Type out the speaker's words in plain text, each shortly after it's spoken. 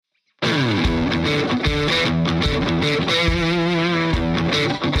Welcome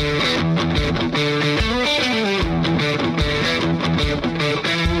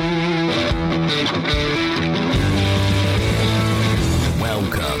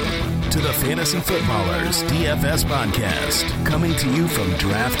to the Fantasy Footballers DFS Podcast, coming to you from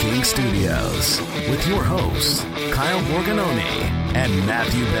DraftKings Studios with your hosts, Kyle Borgononi and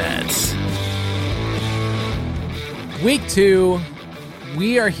Matthew Betts. Week 2,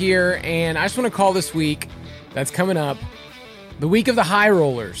 we are here, and I just want to call this week that's coming up the week of the high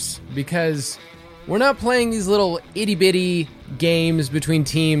rollers, because we're not playing these little itty-bitty games between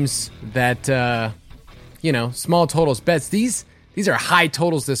teams that, small totals bets. These are high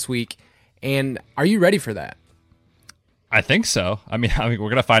totals this week, and are you ready for that? I think so. I mean, we're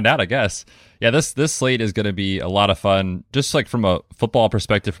going to find out, I guess. Yeah, this slate is going to be a lot of fun, just like from a football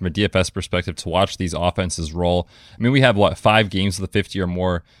perspective, from a DFS perspective, to watch these offenses roll. I mean, we have, 5 games of the 50 or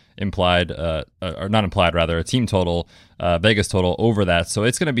more implied, or not implied, rather, a team total, Vegas total over that. So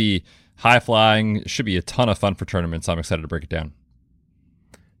it's going to be high-flying. Should be a ton of fun for tournaments. I'm excited to break it down.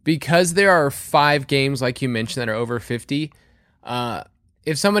 Because there are 5 games, like you mentioned, that are over 50,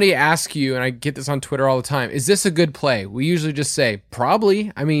 if somebody asks you, and I get this on Twitter all the time, is this a good play? We usually just say,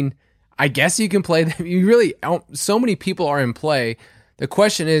 probably. I mean, I guess you can play them. You really, so many people are in play. The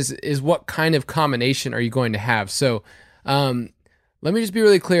question is what kind of combination are you going to have? So let me just be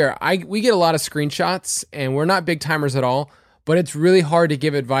really clear. We get a lot of screenshots, and we're not big timers at all, but it's really hard to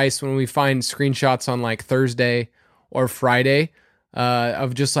give advice when we find screenshots on like Thursday or Friday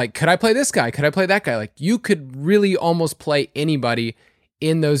of just like, could I play this guy? Could I play that guy? Like, you could really almost play anybody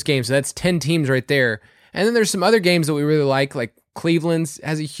in those games. So that's 10 teams right there. And then there's some other games that we really like Cleveland's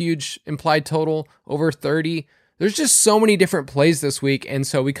has a huge implied total over 30. There's just so many different plays this week, and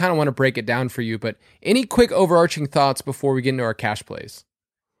so we kind of want to break it down for you. But any quick overarching thoughts before we get into our cash plays?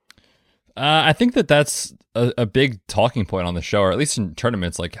 I think that's a big talking point on the show, or at least in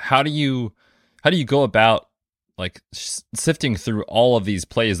tournaments. Like, how do you go about sifting through all of these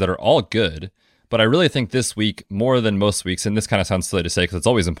plays that are all good? But I really think this week, more than most weeks, and this kind of sounds silly to say because it's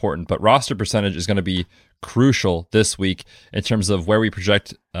always important, but roster percentage is going to be crucial this week in terms of where we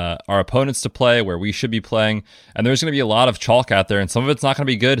project our opponents to play, where we should be playing. And there's going to be a lot of chalk out there, and some of it's not going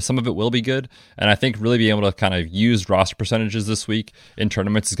to be good, some of it will be good. And I think really being able to kind of use roster percentages this week in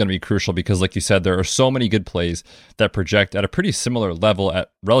tournaments is going to be crucial because, like you said, there are so many good plays that project at a pretty similar level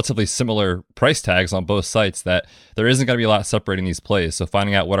at relatively similar price tags on both sites that there isn't going to be a lot separating these plays. So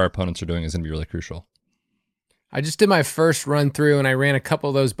finding out what our opponents are doing is going to be really crucial. I just did my first run through, and I ran a couple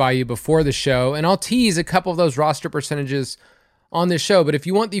of those by you before the show, and I'll tease a couple of those roster percentages on this show. But if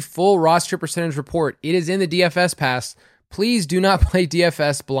you want the full roster percentage report, it is in the DFS pass. Please do not play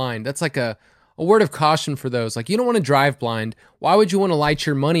DFS blind. That's like a word of caution for those. Like, you don't want to drive blind. Why would you want to light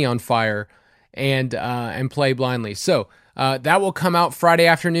your money on fire and play blindly? So that will come out Friday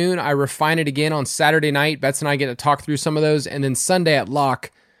afternoon. I refine it again on Saturday night. Betts and I get to talk through some of those, and then Sunday at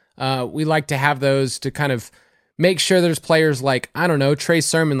lock, we like to have those to kind of make sure there's players like, I don't know, Trey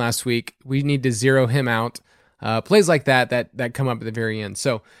Sermon last week. We need to zero him out. Plays like that come up at the very end.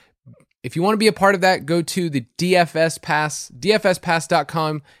 So if you want to be a part of that, go to the DFS Pass,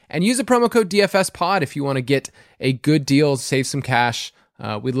 dfspass.com, and use the promo code DFSPod if you want to get a good deal, save some cash.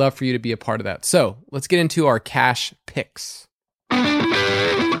 We'd love for you to be a part of that. So let's get into our cash picks.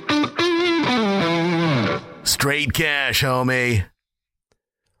 Straight cash, homie.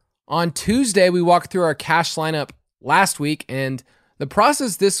 On Tuesday, we walked through our cash lineup last week, and the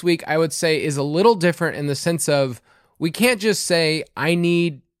process this week, I would say, is a little different in the sense of we can't just say, I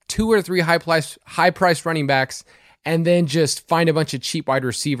need 2 or 3 high-priced running backs and then just find a bunch of cheap wide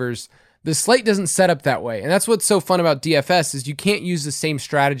receivers. The slate doesn't set up that way, and that's what's so fun about DFS is you can't use the same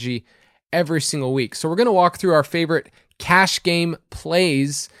strategy every single week. So we're going to walk through our favorite cash game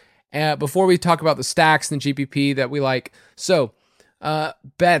plays before we talk about the stacks and GPP that we like. So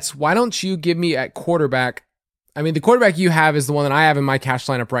Betts, why don't you give me at quarterback? I mean, the quarterback you have is the one that I have in my cash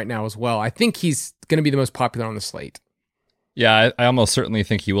lineup right now as well. I think he's going to be the most popular on the slate. Yeah, I almost certainly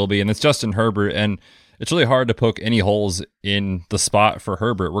think he will be, and it's Justin Herbert, and it's really hard to poke any holes in the spot for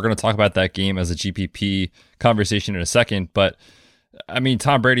Herbert. We're going to talk about that game as a GPP conversation in a second, but I mean,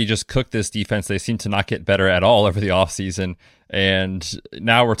 Tom Brady just cooked this defense. They seem to not get better at all over the offseason, and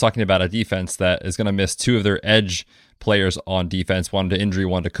now we're talking about a defense that is going to miss 2 of their edge players on defense, one to injury,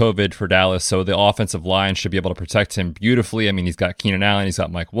 one to COVID for Dallas. So the offensive line should be able to protect him beautifully. I mean, he's got Keenan Allen, he's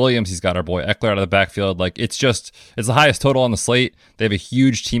got Mike Williams, he's got our boy Eckler out of the backfield. Like, it's the highest total on the slate. They have a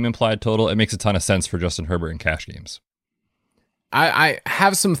huge team implied total. It makes a ton of sense for Justin Herbert in cash games. I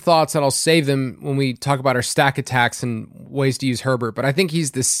have some thoughts that I'll save them when we talk about our stack attacks and ways to use Herbert, but I think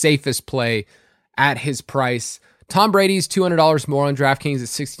he's the safest play at his price. Tom Brady's $200 more on DraftKings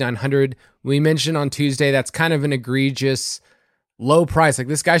at $6,900. We mentioned on Tuesday that's kind of an egregious low price. Like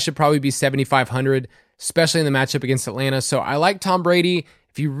this guy should probably be $7,500, especially in the matchup against Atlanta. So I like Tom Brady.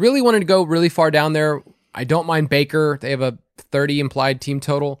 If you really wanted to go really far down there, I don't mind Baker. They have a 30 implied team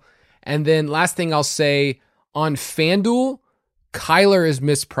total. And then last thing I'll say on FanDuel, Kyler is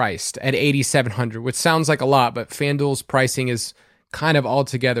mispriced at $8,700, which sounds like a lot, but FanDuel's pricing is kind of all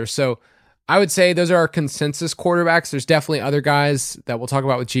together. So I would say those are our consensus quarterbacks. There's definitely other guys that we'll talk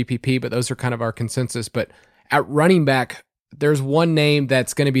about with GPP, but those are kind of our consensus. But at running back, there's one name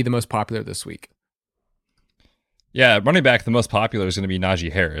that's going to be the most popular this week. Yeah, running back, the most popular is going to be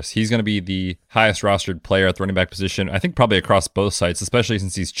Najee Harris. He's going to be the highest rostered player at the running back position, I think probably across both sites, especially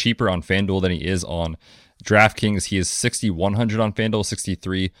since he's cheaper on FanDuel than he is on DraftKings. He is 6,100 on FanDuel,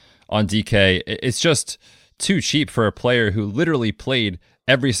 63 on DK. It's just too cheap for a player who literally played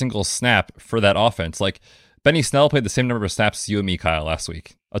every single snap for that offense. Like Benny Snell played the same number of snaps as you and me, Kyle, last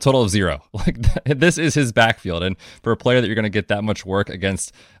week. A total of 0. Like this is his backfield. And for a player that you're going to get that much work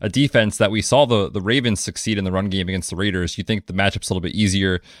against a defense that we saw the Ravens succeed in the run game against the Raiders, you think the matchup's a little bit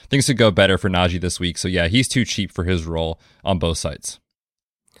easier. Things could go better for Najee this week. So yeah, he's too cheap for his role on both sides.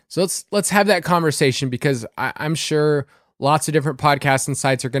 So let's have that conversation because I'm sure lots of different podcasts and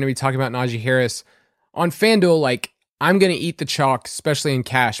sites are going to be talking about Najee Harris. On FanDuel, like I'm going to eat the chalk, especially in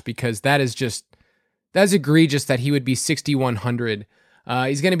cash, because that's egregious that he would be 6,100.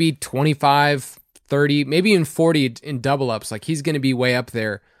 He's going to be 25, 30, maybe even 40 in double ups. Like he's going to be way up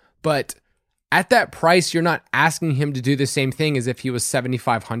there. But at that price, you're not asking him to do the same thing as if he was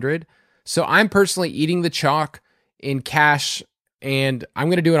 7,500. So I'm personally eating the chalk in cash, and I'm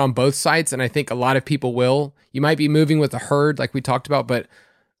going to do it on both sites. And I think a lot of people will. You might be moving with a herd like we talked about, but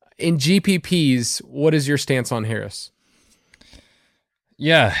in GPPs, what is your stance on Harris?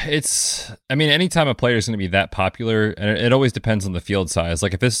 Yeah, anytime a player is going to be that popular, and it always depends on the field size.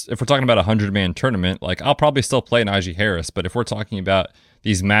 Like if we're talking about a 100-man tournament, like I'll probably still play Najee Harris. But if we're talking about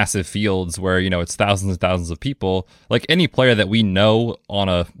these massive fields where, it's thousands and thousands of people, like any player that we know on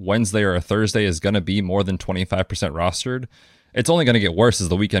a Wednesday or a Thursday is going to be more than 25% rostered, it's only going to get worse as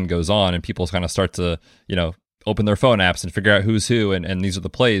the weekend goes on and people kind of start to, open their phone apps and figure out who's who, and these are the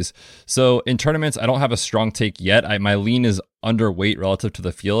plays. So in tournaments, I don't have a strong take yet. My lean is underweight relative to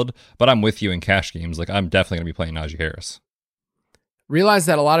the field, but I'm with you in cash games. Like I'm definitely going to be playing Najee Harris. Realize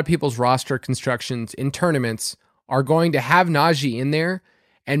that a lot of people's roster constructions in tournaments are going to have Najee in there,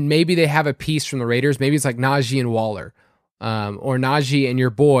 and maybe they have a piece from the Raiders. Maybe it's like Najee and Waller, or Najee and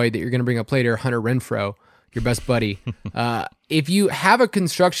your boy that you're going to bring up later, Hunter Renfrow, your best buddy. If you have a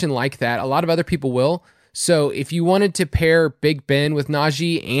construction like that, a lot of other people will. So if you wanted to pair Big Ben with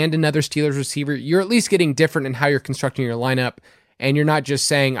Najee and another Steelers receiver, you're at least getting different in how you're constructing your lineup. And you're not just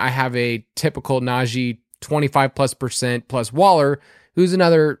saying, I have a typical Najee 25+% plus Waller, who's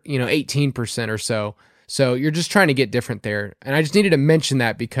another, 18% or so. So you're just trying to get different there. And I just needed to mention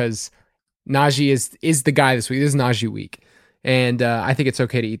that because Najee is the guy this week. This is Najee week. And I think it's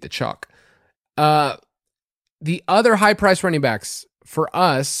okay to eat the chalk. The other high price running backs for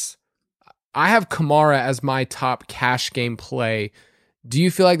us, I have Kamara as my top cash game play. Do you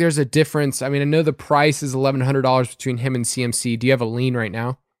feel like there's a difference? I mean, I know the price is $1,100 between him and CMC. Do you have a lean right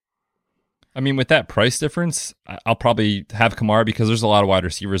now? I mean, with that price difference, I'll probably have Kamara because there's a lot of wide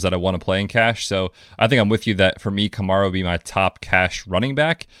receivers that I want to play in cash. So I think I'm with you that for me, Kamara will be my top cash running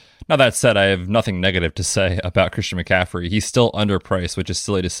back. Now, that said, I have nothing negative to say about Christian McCaffrey. He's still underpriced, which is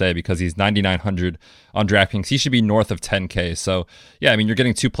silly to say because he's $9,900 on DraftKings. He should be north of $10K. So, yeah, I mean, you're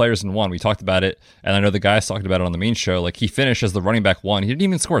getting two players in one. We talked about it, and I know the guys talked about it on the main show. Like, he finished as the running back one. He didn't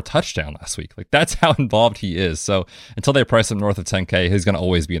even score a touchdown last week. Like, that's how involved he is. So, until they price him north of $10K, he's going to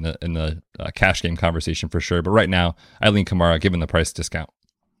always be in the cash game conversation for sure. But right now, I lean Kamara, given the price discount.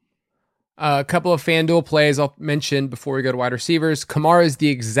 A couple of FanDuel plays I'll mention before we go to wide receivers. Kamara is the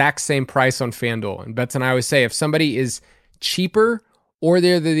exact same price on FanDuel. And Betts and I always say if somebody is cheaper or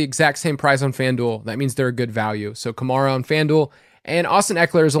they're the exact same price on FanDuel, that means they're a good value. So Kamara on FanDuel. And Austin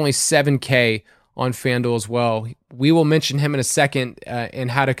Eckler is only $7K on FanDuel as well. We will mention him in a second in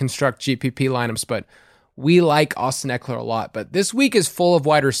how to construct GPP lineups, but we like Austin Eckler a lot. But this week is full of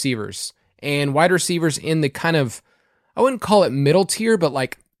wide receivers. And wide receivers in the kind of, I wouldn't call it middle tier, but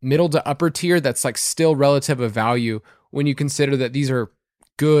like middle to upper tier that's like still relative of value when you consider that these are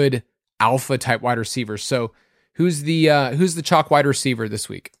good alpha type wide receivers. So who's the chalk wide receiver this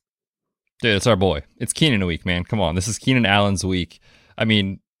week? Dude, it's our boy. It's Keenan week, man. Come on. This is Keenan Allen's week. I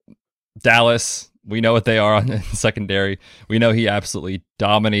mean, Dallas, We know what they are on the secondary. We know he absolutely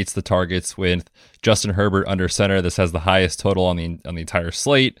dominates the targets with Justin Herbert under center. This has the highest total on the entire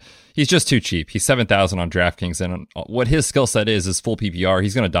slate. He's just too cheap. He's 7,000 on DraftKings, and what his skill set is full PPR.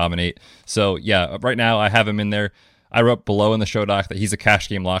 He's going to dominate. So yeah, right now I have him in there. I wrote below in the show doc that he's a cash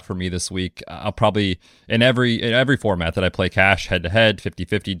game lock for me this week. I'll probably in every format that I play cash, head to head,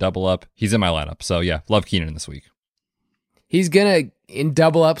 50-50, double up. He's in my lineup. So yeah, love Keenan this week. He's going to, in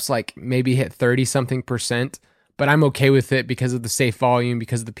double ups, like maybe hit 30-something%, but I'm okay with it because of the safe volume,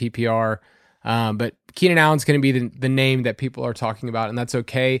 because of the PPR. But Keenan Allen's going to be the name that people are talking about, and that's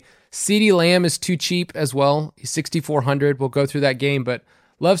okay. CeeDee Lamb is too cheap as well. He's 6,400. We'll go through that game, but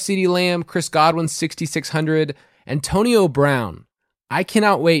love CeeDee Lamb. Chris Godwin, 6,600. Antonio Brown. I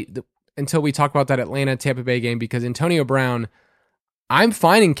cannot wait until we talk about that Atlanta-Tampa Bay game, because Antonio Brown, I'm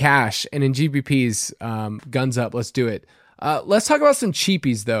finding cash, and in GPPs, guns up. Let's do it. Let's talk about some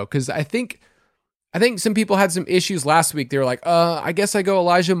cheapies though, because I think some people had some issues last week. They were like, I guess I go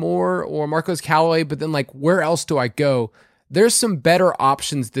Elijah Moore or Marcos Callaway, but then like, where else do I go? There's some better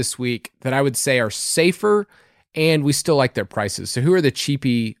options this week that I would say are safer, and we still like their prices. So who are the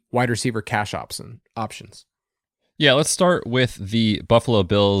cheapy wide receiver cash options? Yeah, let's start with the Buffalo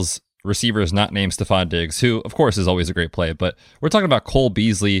Bills receivers not named Stephon Diggs, who of course is always a great play, but we're talking about Cole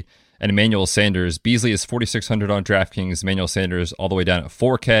Beasley and Emmanuel Sanders. Beasley is 4,600 on DraftKings, Emmanuel Sanders all the way down at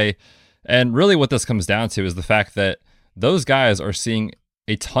 4K. And really what this comes down to is the fact that those guys are seeing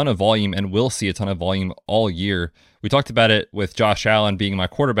a ton of volume and will see a ton of volume all year. We talked about it with Josh Allen being my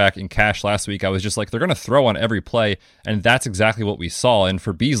quarterback in cash last week. I was just like, they're going to throw on every play, and that's exactly what we saw. And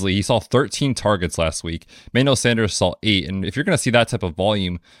for Beasley, he saw 13 targets last week. Emmanuel Sanders saw 8. And if you're going to see that type of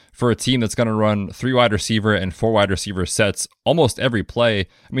volume for a team that's going to run 3 wide receiver and 4 wide receiver sets almost every play,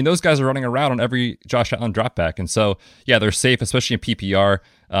 I mean, those guys are running around on every Josh Allen dropback. And so, yeah, they're safe, especially in PPR.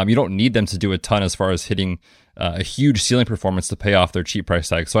 You don't need them to do a ton as far as hitting a huge ceiling performance to pay off their cheap price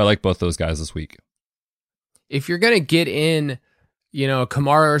tag. So I like both those guys this week. If you're going to get in,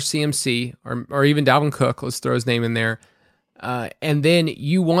 Kamara or CMC or even Dalvin Cook, let's throw his name in there. And then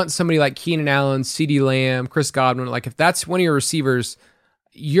you want somebody like Keenan Allen, CeeDee Lamb, Chris Godwin. Like if that's one of your receivers,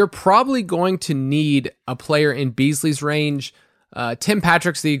 you're probably going to need a player in Beasley's range. Tim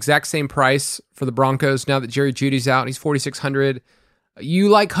Patrick's the exact same price for the Broncos now that Jerry Jeudy's out. He's 4,600. You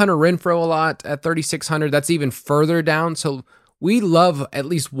like Hunter Renfrow a lot at 3,600. That's even further down. So we love at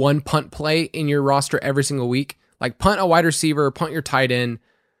least one punt play in your roster every single week. Like punt a wide receiver, punt your tight end.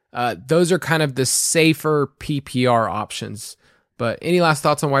 Those are kind of the safer PPR options. But any last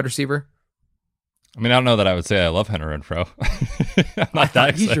thoughts on wide receiver? I mean, I don't know that I would say I love Hunter Renfrow. I'm not that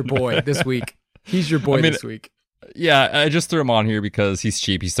excited. He's your boy this week. He's your boy this week. Yeah, I just threw him on here because he's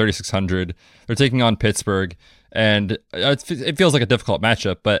cheap. He's 3,600. They're taking on Pittsburgh. And it feels like a difficult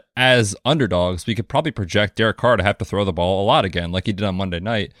matchup, but as underdogs, we could probably project Derek Carr to have to throw the ball a lot again, like he did on Monday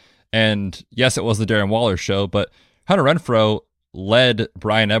night. And yes, it was the Darren Waller show, but Hunter Renfrow led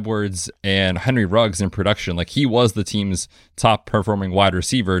Bryan Edwards and Henry Ruggs in production. Like he was the team's top performing wide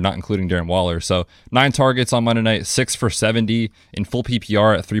receiver, not including Darren Waller. So 9 targets on Monday night, 6 for 70 in full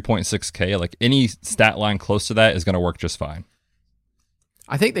PPR at 3.6K. Like any stat line close to that is going to work just fine.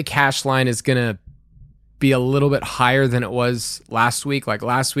 I think the cash line is going to be a little bit higher than it was last week. Like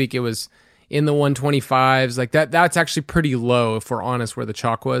last week it was in the 125s. Like that's actually pretty low if we're honest where the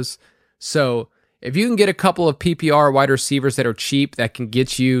chalk was. So if you can get a couple of PPR wide receivers that are cheap that can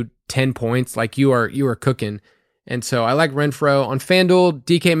get you 10 points, like you are cooking. And so I like Renfrow. On FanDuel,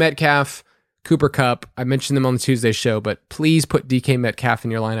 DK Metcalf, Cooper Kupp. I mentioned them on the Tuesday show, but please put DK Metcalf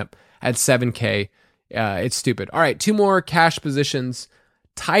in your lineup at 7K. It's stupid. All right, 2 more cash positions.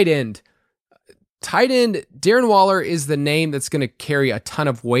 Tight end, Darren Waller is the name that's going to carry a ton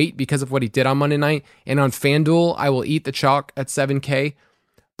of weight because of what he did on Monday night. And on FanDuel, I will eat the chalk at 7K.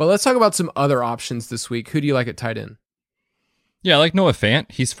 But let's talk about some other options this week. Who do you like at tight end? Yeah, I like Noah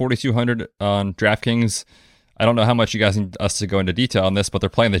Fant. He's 4,200 on DraftKings. I don't know how much you guys need us to go into detail on this, but they're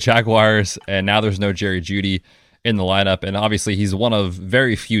playing the Jaguars, and now there's no Jerry Jeudy in the lineup. And obviously, he's one of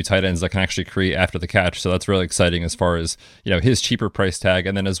very few tight ends that can actually create after the catch. So that's really exciting as far as his cheaper price tag.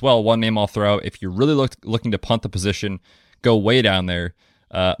 And then as well, one name I'll throw out, if you're really looking to punt the position, go way down there.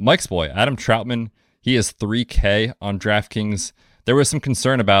 Mike's boy, Adam Troutman. He is 3K on DraftKings. There was some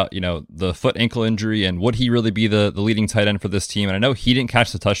concern about, the foot ankle injury and would he really be the leading tight end for this team? And I know he didn't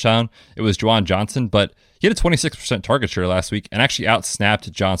catch the touchdown. It was Juwan Johnson, but he had a 26% target share last week and actually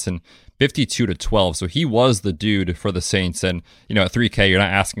outsnapped Johnson 52-12. So he was the dude for the Saints. And, at 3K, you're not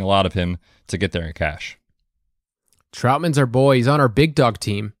asking a lot of him to get there in cash. Troutman's our boy. He's on our big dog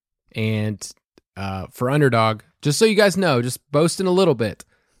team. And for underdog, just so you guys know, just boasting a little bit,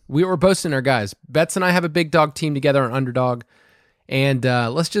 We were boasting our guys. Betts and I have a big dog team together on Underdog. And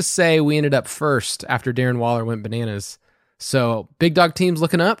let's just say we ended up first after Darren Waller went bananas. So big dog team's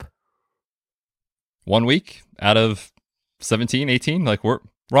looking up. 1 week out of 17, 18. Like we're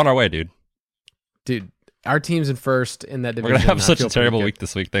on our way, dude. Dude, our team's in first in that division. We're going to have such a terrible week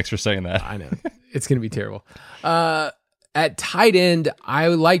this week. Thanks for saying that. I know. It's going to be terrible. At tight end, I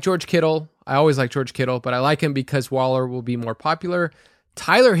like George Kittle. I always like George Kittle, but I like him because Waller will be more popular.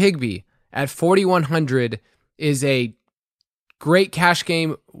 Tyler Higbee at 4,100 is a great cash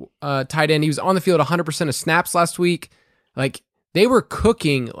game tight end. He was on the field 100% of snaps last week. Like, they were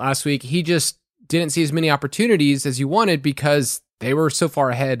cooking last week. He just didn't see as many opportunities as he wanted because they were so far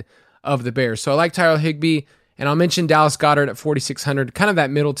ahead of the Bears. So I like Tyler Higbee, and I'll mention Dallas Goedert at 4,600, kind of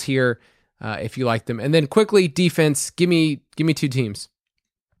that middle tier if you like them. And then quickly, defense, give me two teams.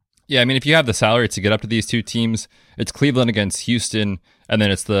 Yeah, I mean, if you have the salary to get up to these two teams, it's Cleveland against Houston, and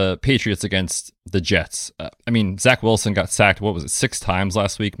then it's the Patriots against the Jets. I mean, Zach Wilson got sacked, 6 times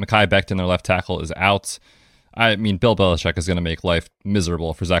last week. Mekhi Becton, their left tackle, is out. I mean, Bill Belichick is going to make life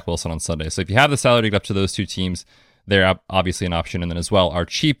miserable for Zach Wilson on Sunday. So if you have the salary to get up to those two teams, they're obviously an option. And then as well, our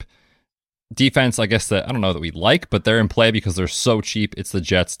cheap defense, I guess that I don't know that we like, but they're in play because they're so cheap. It's the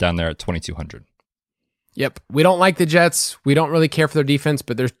Jets down there at 2,200. Yep. We don't like the Jets. We don't really care for their defense,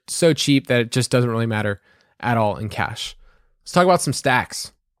 but they're so cheap that it just doesn't really matter at all in cash. Let's talk about some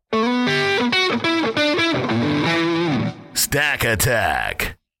stacks. Stack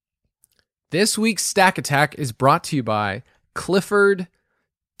Attack. This week's Stack Attack is brought to you by Clifford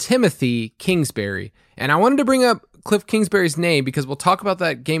Timothy Kingsbury. And I wanted to bring up Cliff Kingsbury's name because we'll talk about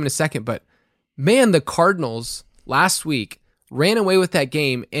that game in a second. But man, the Cardinals last week ran away with that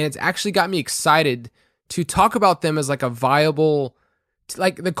game, and it's actually got me excited to talk about them as like a viable,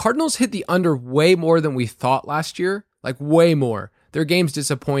 like the Cardinals hit the under way more than we thought last year, like way more. Their game's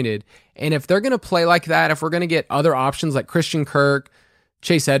disappointed. And if they're going to play like that, if we're going to get other options like Christian Kirk,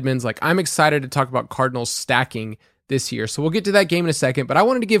 Chase Edmonds, like I'm excited to talk about Cardinals stacking this year. So we'll get to that game in a second, but I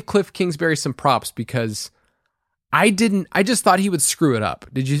wanted to give Cliff Kingsbury some props because I just thought he would screw it up.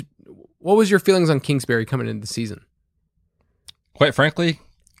 What was your feelings on Kingsbury coming into the season? Quite frankly,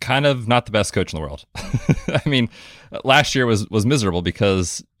 kind of not the best coach in the world. I mean, last year was miserable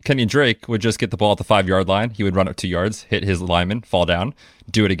because Kenny Drake would just get the ball at the 5-yard line. He would run up 2 yards, hit his lineman, fall down,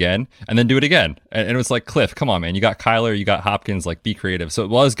 do it again, and then do it again. And it was like, Cliff, come on, man. You got Kyler, you got Hopkins, like be creative. So it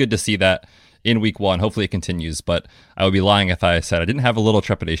was good to see that in week 1. Hopefully it continues, but I would be lying if I said I didn't have a little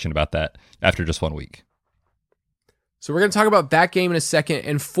trepidation about that after just 1 week. So we're going to talk about that game in a second,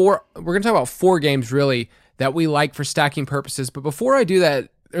 and we're going to talk about 4 games really that we like for stacking purposes. But before I do that,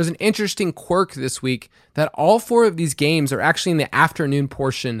 there's an interesting quirk this week that all 4 of these games are actually in the afternoon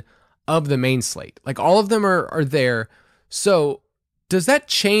portion of the main slate. Like all of them are there. So does that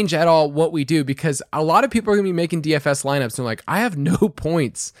change at all what we do? Because a lot of people are going to be making DFS lineups and like, I have no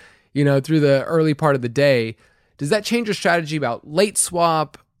points, through the early part of the day. Does that change your strategy about late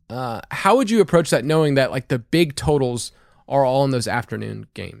swap? How would you approach that knowing that like the big totals are all in those afternoon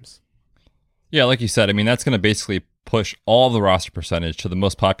games? Yeah, like you said, I mean, that's going to basically push all the roster percentage to the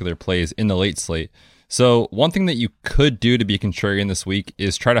most popular plays in the late slate. So one thing that you could do to be contrarian this week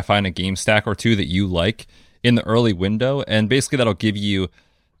is try to find a game stack or two that you like in the early window. And basically that'll give you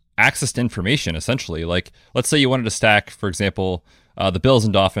access to information, essentially. Like, let's say you wanted to stack, for example, the Bills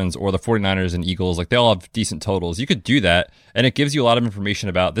and Dolphins or the 49ers and Eagles. Like, they all have decent totals. You could do that, and it gives you a lot of information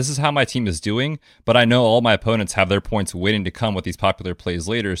about this is how my team is doing, but I know all my opponents have their points waiting to come with these popular plays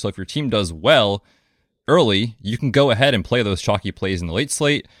later. So if your team does well early, you can go ahead and play those chalky plays in the late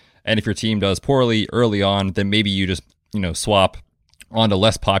slate. And if your team does poorly early on, then maybe you just, swap onto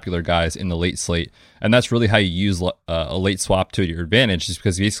less popular guys in the late slate. And that's really how you use a late swap to your advantage, just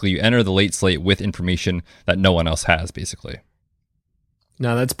because basically you enter the late slate with information that no one else has, basically.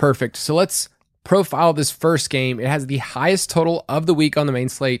 No, that's perfect. So let's profile this first game. It has the highest total of the week on the main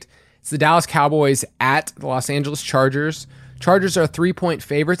slate. It's the Dallas Cowboys at the Los Angeles Chargers. Chargers are 3-point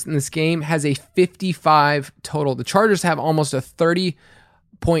favorites, and this game has a 55 total. The Chargers have almost a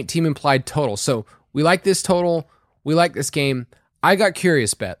 30-point team implied total. So we like this total. We like this game. I got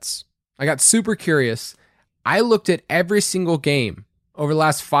curious, Bets. I got super curious. I looked at every single game over the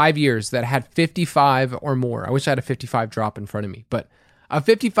last 5 years that had 55 or more. I wish I had a 55 drop in front of me, but a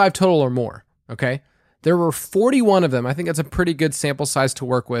 55 total or more, okay? There were 41 of them. I think that's a pretty good sample size to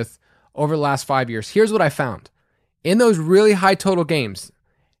work with over the last 5 years. Here's what I found. In those really high total games,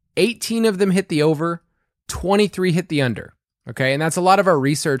 18 of them hit the over, 23 hit the under, okay? And that's a lot of our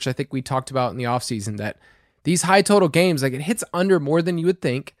research I think we talked about in the offseason, that these high total games, like it hits under more than you would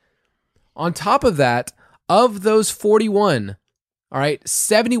think. On top of that, of those 41, All right,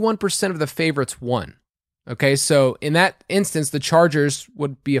 71% of the favorites won. Okay, so in that instance, the Chargers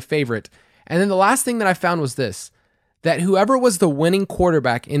would be a favorite. And then the last thing that I found was this, that whoever was the winning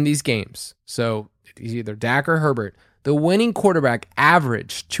quarterback in these games, so either Dak or Herbert, the winning quarterback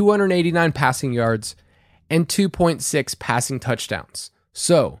averaged 289 passing yards and 2.6 passing touchdowns.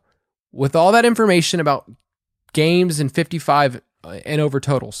 So with all that information about games and 55 and over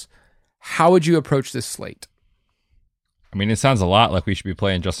totals, how would you approach this slate? I mean, it sounds a lot like we should be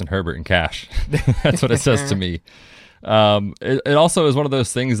playing Justin Herbert in cash. That's what it says to me. It also is one of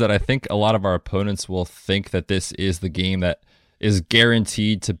those things that I think a lot of our opponents will think that this is the game that is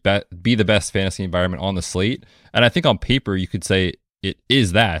guaranteed to be the best fantasy environment on the slate. And I think on paper, you could say it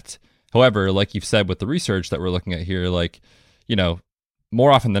is that. However, like you've said with the research that we're looking at here, like, you know,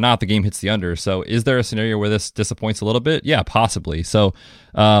 more often than not, the game hits the under. So is there a scenario where this disappoints a little bit? Yeah, possibly. So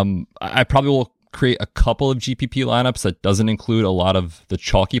I probably will create a couple of GPP lineups that doesn't include a lot of the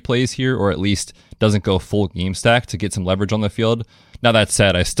chalky plays here, or at least doesn't go full game stack to get some leverage on the field. Now, that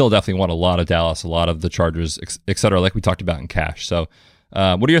said, I still definitely want a lot of Dallas, a lot of the Chargers, et cetera, like we talked about in cash. So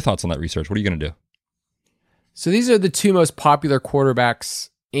what are your thoughts on that research? What are you going to do? So these are the two most popular quarterbacks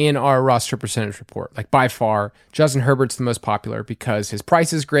in our roster percentage report. Like by far, Justin Herbert's the most popular because his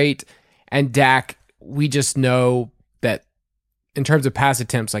price is great. And Dak, we just know that in terms of pass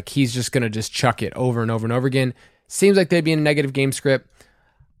attempts, like he's just going to just chuck it over and over and over again. Seems like they'd be in a negative game script.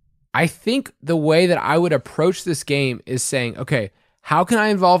 I think the way that I would approach this game is saying, okay, how can I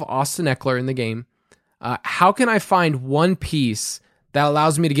involve Austin Eckler in the game? How can I find one piece that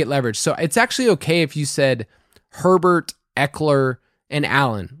allows me to get leverage? So it's actually okay if you said Herbert, Eckler, and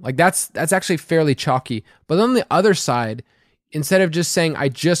Allen. Like that's actually fairly chalky. But on the other side, instead of just saying I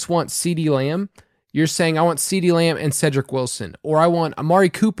just want CeeDee Lamb, you're saying I want CeeDee Lamb and Cedric Wilson, or I want Amari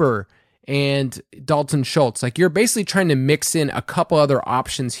Cooper and Dalton Schultz. Like you're basically trying to mix in a couple other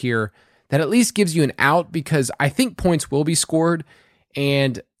options here that at least gives you an out, because I think points will be scored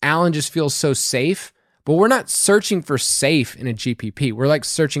and Allen just feels so safe. But we're not searching for safe in a GPP. We're like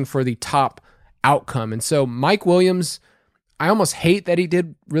searching for the top outcome. And so Mike Williams, I almost hate that he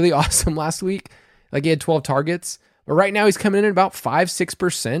did really awesome last week. Like he had 12 targets. But right now he's coming in at about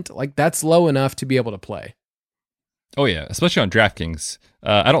 5-6%. Like that's low enough to be able to play. Oh yeah, especially on DraftKings.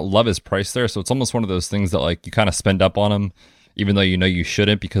 I don't love his price there, so it's almost one of those things that like you kind of spend up on him, even though you know you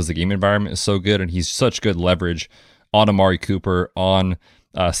shouldn't, because the game environment is so good and he's such good leverage on Amari Cooper, on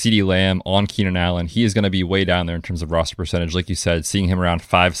CeeDee Lamb, on Keenan Allen. He is going to be way down there in terms of roster percentage, like you said, seeing him around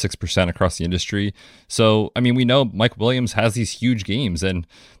 5-6% across the industry. So, I mean, we know Mike Williams has these huge games, and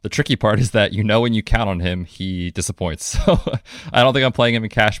the tricky part is that you know when you count on him, he disappoints. So I don't think I'm playing him in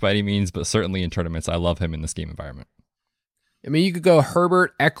cash by any means, but certainly in tournaments, I love him in this game environment. I mean, you could go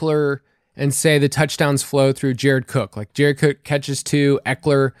Herbert, Eckler, and say the touchdowns flow through Jared Cook. Like Jared Cook catches 2,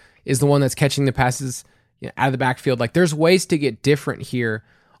 Eckler is the one that's catching the passes out of the backfield. Like there's ways to get different here.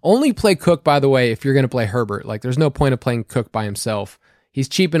 Only play Cook, by the way, if you're going to play Herbert. Like there's no point of playing Cook by himself. He's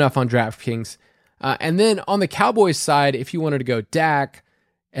cheap enough on DraftKings. And then on the Cowboys side, if you wanted to go Dak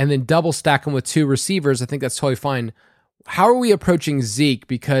and then double stack him with 2 receivers, I think that's totally fine. How are we approaching Zeke?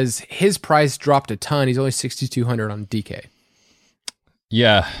 Because his price dropped a ton. He's only $6,200 on DK.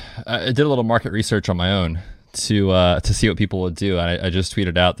 Yeah, I did a little market research on my own to see what people would do. And I just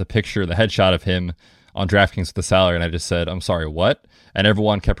tweeted out the picture, the headshot of him on DraftKings with the salary, and I just said, I'm sorry, what? And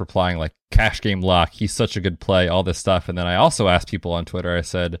everyone kept replying like, cash game lock, he's such a good play, all this stuff. And then I also asked people on Twitter, I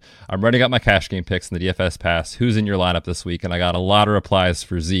said, I'm running up my cash game picks in the DFS pass. Who's in your lineup this week? And I got a lot of replies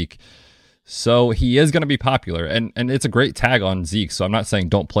for Zeke. So he is going to be popular, and it's a great tag on Zeke. So I'm not saying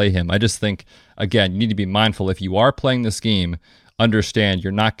don't play him. I just think, again, you need to be mindful if you are playing this game, understand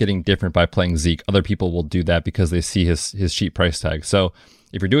you're not getting different by playing Zeke. Other people will do that because they see his cheap price tag. So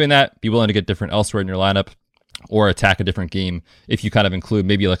if you're doing that, be willing to get different elsewhere in your lineup or attack a different game. If you kind of include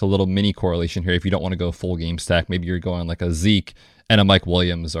maybe like a little mini correlation here, if you don't want to go full game stack, maybe you're going like a Zeke and a Mike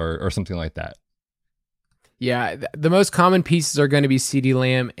Williams or something like that. Yeah, the most common pieces are going to be CeeDee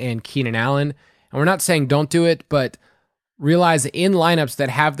Lamb and Keenan Allen. And we're not saying don't do it, but realize in lineups that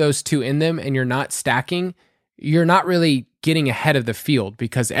have those two in them and you're not stacking, you're not really getting ahead of the field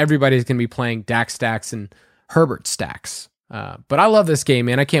because everybody's going to be playing Dak stacks and Herbert stacks. But I love this game,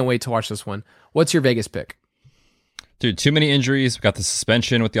 man. I can't wait to watch this one. What's your Vegas pick? Dude, too many injuries. We've got the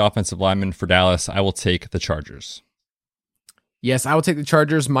suspension with the offensive lineman for Dallas. I will take the Chargers. Yes, I will take the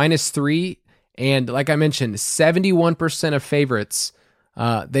Chargers -3. And like I mentioned, 71% of favorites,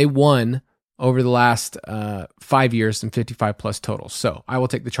 they won over the last 5 years and 55 plus totals. So I will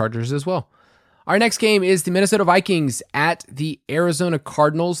take the Chargers as well. Our next game is the Minnesota Vikings at the Arizona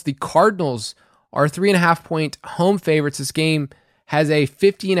Cardinals. The Cardinals are 3.5 point home favorites. This game has a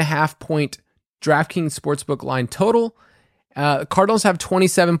 50.5 point DraftKings Sportsbook line total. Cardinals have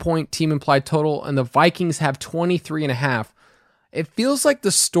 27-point team implied total, and the Vikings have 23.5. It feels like the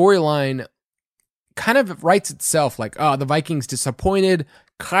storyline kind of writes itself, like, oh, the Vikings disappointed.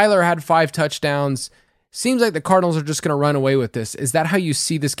 Kyler had 5 touchdowns. Seems like the Cardinals are just going to run away with this. Is that how you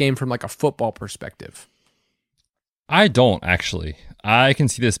see this game from like a football perspective? I don't, actually. I can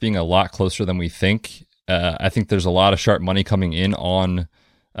see this being a lot closer than we think. I think there's a lot of sharp money coming in on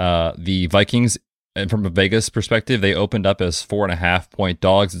the Vikings. And from a Vegas perspective, they opened up as 4.5-point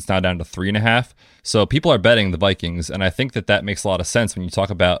dogs. It's now down to 3.5. So people are betting the Vikings. And I think that makes a lot of sense when you talk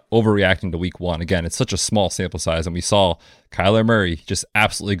about overreacting to week 1. Again, it's such a small sample size. And we saw Kyler Murray just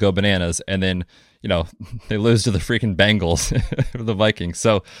absolutely go bananas. And then, they lose to the freaking Bengals of the Vikings.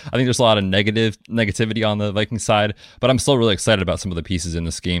 So I think there's a lot of negativity on the Vikings side. But I'm still really excited about some of the pieces in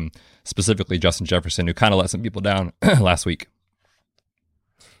this game, specifically Justin Jefferson, who kind of let some people down last week.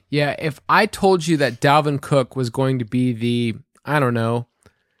 Yeah, if I told you that Dalvin Cook was going to be the,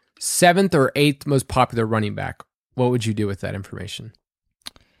 7th or 8th most popular running back, what would you do with that information?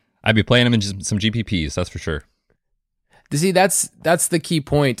 I'd be playing him in some GPPs, that's for sure. See, that's the key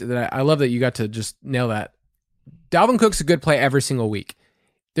point. That I love that you got to just nail that. Dalvin Cook's a good play every single week.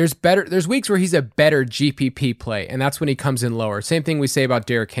 There's weeks where he's a better GPP play, and that's when he comes in lower. Same thing we say about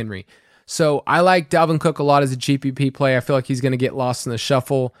Derrick Henry. So I like Dalvin Cook a lot as a GPP play. I feel like he's going to get lost in the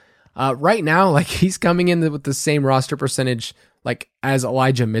shuffle. Right now, like he's coming in with the same roster percentage like as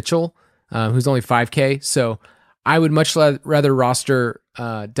Elijah Mitchell, who's only 5K. So I would much rather roster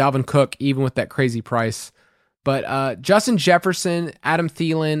Dalvin Cook even with that crazy price. But Justin Jefferson, Adam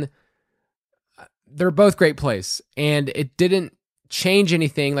Thielen, they're both great plays, and it didn't change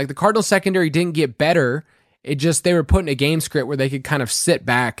anything. Like the Cardinals secondary didn't get better. It just they were put in a game script where they could kind of sit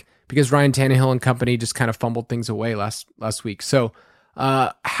back because Ryan Tannehill and company just kind of fumbled things away last week. So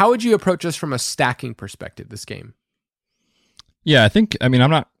how would you approach this from a stacking perspective, this game? Yeah,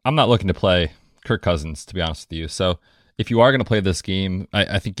 I'm not looking to play Kirk Cousins, to be honest with you. So if you are going to play this game,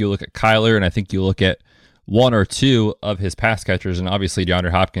 I think you look at Kyler, and I think you look at one or two of his pass catchers, and obviously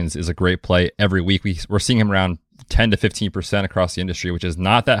DeAndre Hopkins is a great play every week. We're seeing him around 10 to 15% across the industry, which is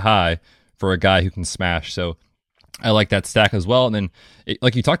not that high for a guy who can smash. So I like that stack as well. And then,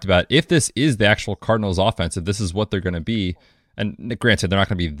 like you talked about, if this is the actual Cardinals offense, if this is what they're going to be, and granted, they're not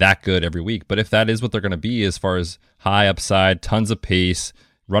going to be that good every week, but if that is what they're going to be as far as high upside, tons of pace,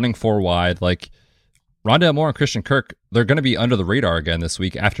 running 4 wide, like Rondale Moore and Christian Kirk, they're going to be under the radar again this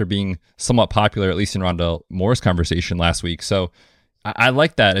week after being somewhat popular, at least in Rondale Moore's conversation last week. So I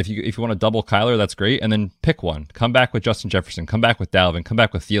like that. If you want to double Kyler, that's great. And then pick one. Come back with Justin Jefferson. Come back with Dalvin. Come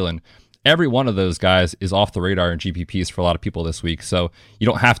back with Thielen. Every one of those guys is off the radar in GPPs for a lot of people this week. So you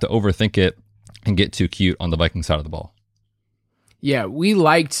don't have to overthink it and get too cute on the Viking side of the ball. Yeah, we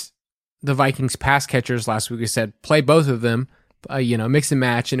liked the Vikings pass catchers last week. We said play both of them, mix and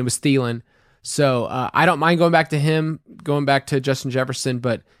match, and it was Thielen. So I don't mind going back to him, going back to Justin Jefferson,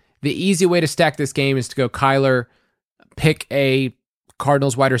 but the easy way to stack this game is to go Kyler, pick a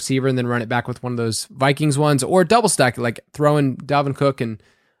Cardinals wide receiver, and then run it back with one of those Vikings ones, or double stack it, like throw in Dalvin Cook, and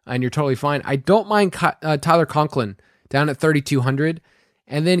you're totally fine. I don't mind Tyler Conklin down at 3,200.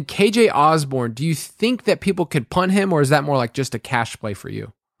 And then KJ Osborne, do you think that people could punt him, or is that more like just a cash play for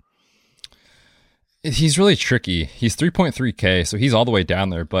you? He's really tricky. He's 3.3K, so he's all the way down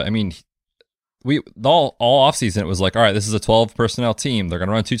there. But I mean, all offseason, it was like, all right, this is a 12 personnel team. They're going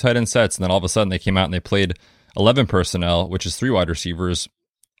to run 2 tight end sets. And then all of a sudden they came out and they played 11 personnel, which is 3 wide receivers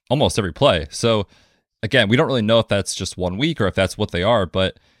almost every play. So again, we don't really know if that's just 1 week or if that's what they are,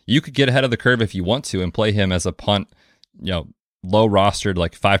 but you could get ahead of the curve if you want to and play him as a punt, low rostered,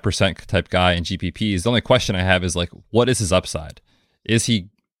 like 5% type guy in GPPs. The only question I have is like, what is his upside? Does he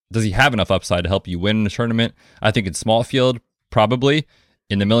have enough upside to help you win in a tournament? I think in small field, probably.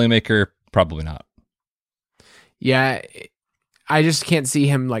 In the Million Maker, probably not. Yeah, I just can't see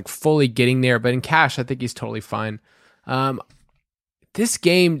him like fully getting there, but in cash, I think he's totally fine. This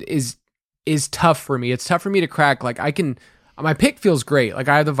game is tough for me. It's tough for me to crack. Like my pick feels great. Like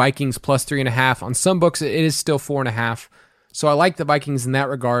I have the Vikings plus 3.5. On some books, it is still 4.5. So I like the Vikings in that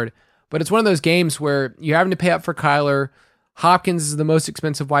regard, but it's one of those games where you're having to pay up for Kyler. Hopkins is the most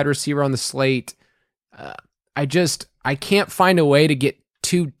expensive wide receiver on the slate. I can't find a way to get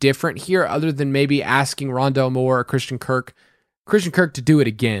too different here other than maybe asking Rondale Moore or Christian Kirk to do it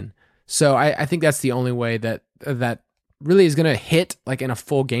again. So I think that's the only way that really is going to hit like in a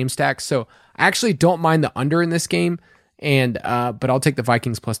full game stack. So I actually don't mind the under in this game, but I'll take the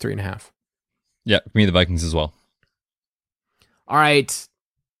Vikings plus 3.5. Yeah, me the Vikings as well. All right.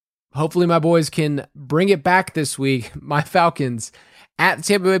 hopefully my boys can bring it back this week. My Falcons at the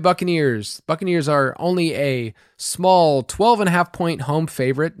Tampa Bay Buccaneers. Buccaneers are only a small 12.5 point home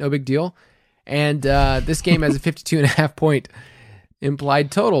favorite. No big deal. And this game has a 52.5 point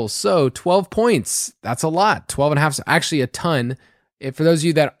implied total. So 12 points. That's a lot. 12.5 is actually a ton. For those of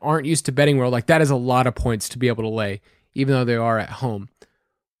you that aren't used to betting world, like that is a lot of points to be able to lay, even though they are at home.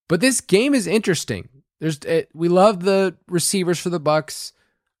 But this game is interesting. We love the receivers for the Bucs.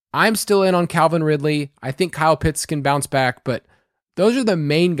 I'm still in on Calvin Ridley. I think Kyle Pitts can bounce back, but those are the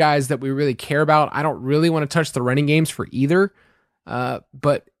main guys that we really care about. I don't really want to touch the running games for either.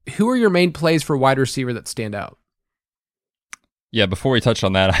 But who are your main plays for wide receiver that stand out? Yeah, before we touch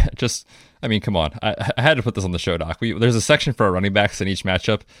on that, come on. I had to put this on the show, Doc. There's a section for our running backs in each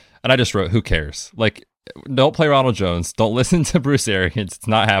matchup, and I just wrote, who cares? Like, don't play Ronald Jones. Don't listen to Bruce Arians. It's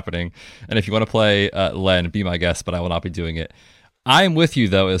not happening. And if you want to play Len, be my guest, but I will not be doing it. I am with you,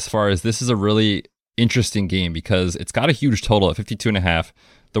 though, as far as this is a really interesting game because it's got a huge total at 52.5.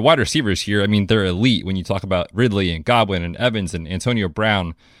 The wide receivers here, they're elite when you talk about Ridley and Godwin and Evans and Antonio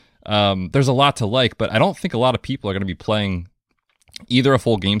Brown. There's a lot to like, but I don't think a lot of people are going to be playing either a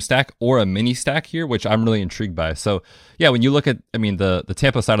full game stack or a mini stack here, which I'm really intrigued by. So yeah, when you look at, the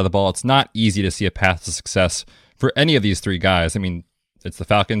Tampa side of the ball, it's not easy to see a path to success for any of these three guys. It's the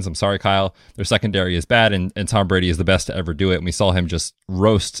Falcons. I'm sorry, Kyle. Their secondary is bad, and Tom Brady is the best to ever do it. And we saw him just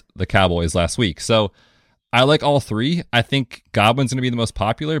roast the Cowboys last week. So I like all three. I think Godwin's going to be the most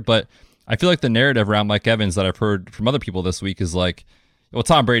popular, but I feel like the narrative around Mike Evans that I've heard from other people this week is like, well,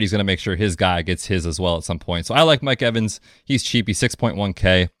 Tom Brady's going to make sure his guy gets his as well at some point. So I like Mike Evans. He's cheap. He's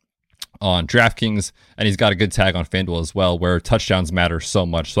 6.1K on DraftKings, and he's got a good tag on FanDuel as well, where touchdowns matter so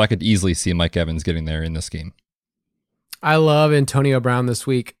much. So I could easily see Mike Evans getting there in this game. I love Antonio Brown this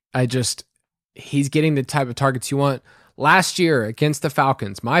week. He's getting the type of targets you want. Last year against the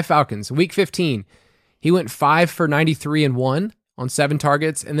Falcons, my Falcons, week 15, he went 5 for 93 and 1 on 7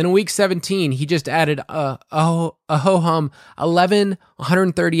 targets. And then in week 17, he just added a ho-hum 11,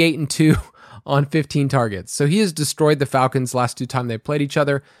 138 and 2 on 15 targets. So he has destroyed the Falcons last 2 times they played each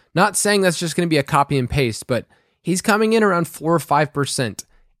other. Not saying that's just going to be a copy and paste, but he's coming in around 4 or 5%.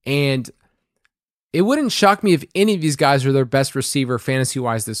 And it wouldn't shock me if any of these guys are their best receiver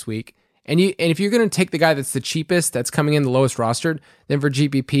fantasy-wise this week. And if you're going to take the guy that's the cheapest, that's coming in the lowest rostered, then for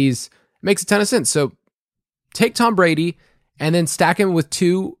GPPs, it makes a ton of sense. So take Tom Brady and then stack him with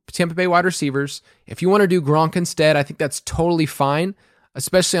 2 Tampa Bay wide receivers. If you want to do Gronk instead, I think that's totally fine,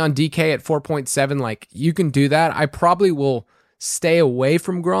 especially on DK at 4.7. Like, you can do that. I probably will stay away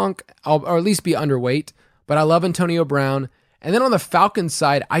from Gronk, or at least be underweight, but I love Antonio Brown. And then on the Falcons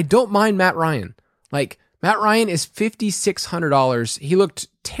side, I don't mind Matt Ryan. Like, Matt Ryan is $5,600. He looked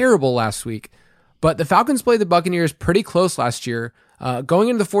terrible last week, but the Falcons played the Buccaneers pretty close last year. Going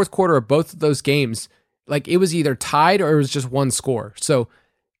into the fourth quarter of both of those games, like, it was either tied or it was just one score. So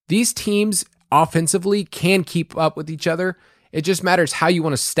these teams offensively can keep up with each other. It just matters how you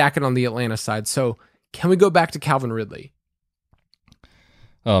want to stack it on the Atlanta side. So can we go back to Calvin Ridley?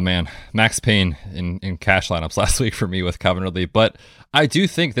 Oh man, Max Payne in cash lineups last week for me with Calvin Ridley, but I do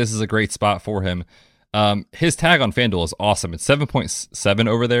think this is a great spot for him. His tag on FanDuel is awesome. It's 7.7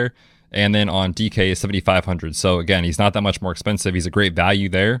 over there, and then on DK is 7,500. So again, he's not that much more expensive. He's a great value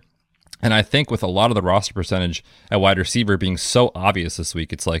there. And I think with a lot of the roster percentage at wide receiver being so obvious this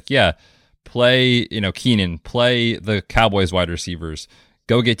week, it's like, yeah, play, Keenan, play the Cowboys wide receivers,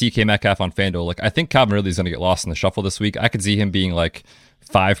 go get DK Metcalf on FanDuel. Like, I think Calvin Ridley's going to get lost in the shuffle this week. I could see him being like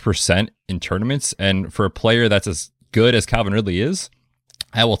 5% in tournaments. And for a player that's as good as Calvin Ridley is,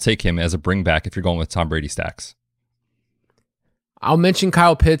 I will take him as a bring back if you're going with Tom Brady stacks. I'll mention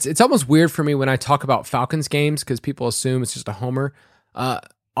Kyle Pitts. It's almost weird for me when I talk about Falcons games because people assume it's just a homer.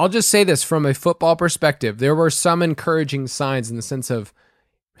 I'll just say this from a football perspective. There were some encouraging signs in the sense of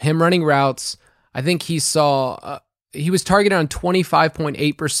him running routes. I think he was targeted on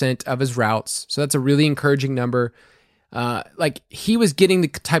 25.8% of his routes. So that's a really encouraging number. He was getting the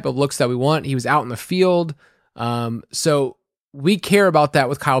type of looks that we want. He was out in the field. So we care about that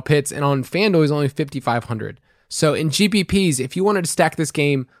with Kyle Pitts. And on FanDuel, he's only 5,500. So in GPPs, if you wanted to stack this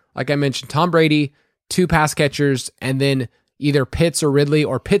game, like I mentioned, Tom Brady, 2 pass catchers, and then either Pitts or Ridley,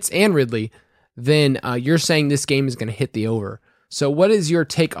 or Pitts and Ridley, then you're saying this game is going to hit the over. So what is your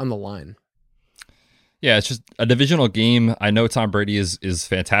take on the line? Yeah, it's just a divisional game. I know Tom Brady is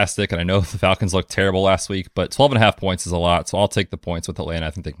fantastic, and I know the Falcons looked terrible last week, but 12.5 points is a lot, so I'll take the points with Atlanta.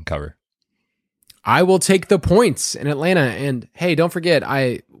 I think they can cover. I will take the points in Atlanta, and hey, don't forget,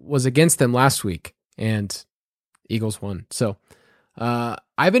 I was against them last week, and Eagles won. So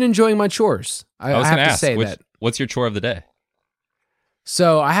I've been enjoying my chores. I was have going to say ask, that. What's your chore of the day?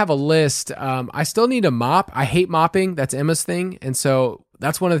 So I have a list. I still need a mop. I hate mopping. That's Emma's thing. And so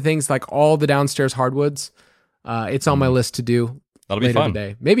that's one of the things, like all the downstairs hardwoods. It's on my list to do. That'll be later fun.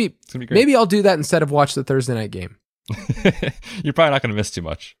 Today. Maybe, it's gonna be great. Maybe I'll do that instead of watch the Thursday night game. You're probably not going to miss too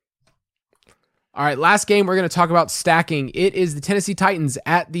much. All right, last game we're going to talk about stacking. It is the Tennessee Titans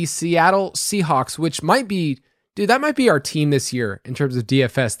at the Seattle Seahawks, which might be, dude, that might be our team this year in terms of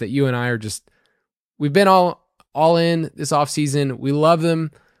DFS that you and I are just, we've been all in this offseason. We love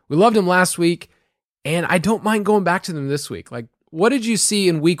them. We loved them last week, and I don't mind going back to them this week. Like, what did you see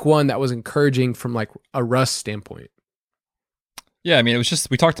in week one that was encouraging from like a Russ standpoint? Yeah, I mean, it was just,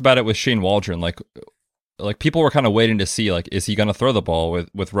 we talked about it with Shane Waldron. Like people were kind of waiting to see, like, is he going to throw the ball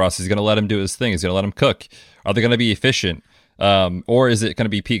with Russ? Is he going to let him do his thing? Is he going to let him cook? Are they going to be efficient? Or is it going to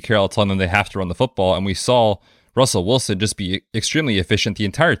be Pete Carroll telling them they have to run the football? And we saw Russell Wilson just be extremely efficient. The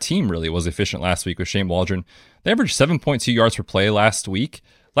entire team really was efficient last week with Shane Waldron. They averaged 7.2 yards per play last week.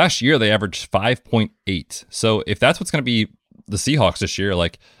 Last year, they averaged 5.8. So if that's what's going to be the Seahawks this year,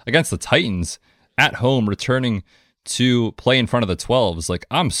 like against the Titans at home, returning to play in front of the 12s, like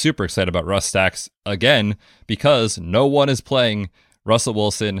I'm super excited about Russ stacks again because no one is playing Russell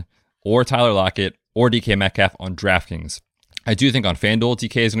Wilson or Tyler Lockett or DK Metcalf on DraftKings. I do think on FanDuel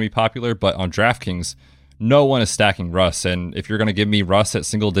DK is going to be popular, but on DraftKings, no one is stacking Russ. And if you're going to give me Russ at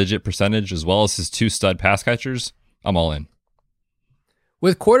single-digit percentage as well as his 2 stud pass catchers, I'm all in.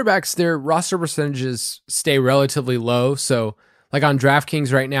 With quarterbacks, their roster percentages stay relatively low. So like on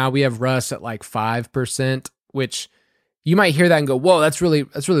DraftKings right now, we have Russ at like 5%, which you might hear that and go, whoa, that's really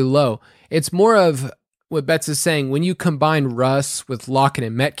low. It's more of what Betts is saying. When you combine Russ with Lockett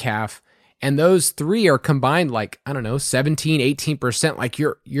and Metcalf, and those three are combined like, I don't know, 17, 18%, like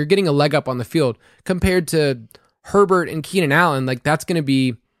you're getting a leg up on the field compared to Herbert and Keenan Allen. Like that's going to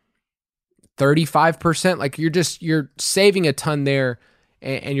be 35%. Like you're saving a ton there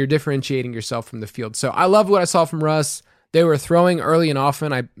and you're differentiating yourself from the field. So I love what I saw from Russ. They were throwing early and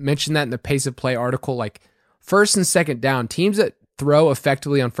often. I mentioned that in the pace of play article, like first and second down, teams that throw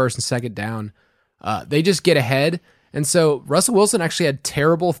effectively on first and second down, they just get ahead. And so Russell Wilson actually had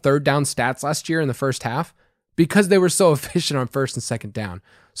terrible third down stats last year in the first half because they were so efficient on first and second down.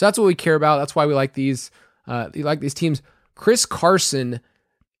 So that's what we care about. That's why we like these. You like these teams. Chris Carson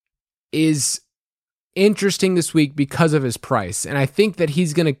is interesting this week because of his price. And I think that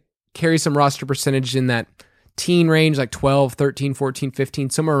he's going to carry some roster percentage in that teen range, like 12, 13, 14, 15,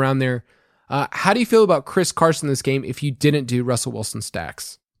 somewhere around there. How do you feel about Chris Carson this game if you didn't do Russell Wilson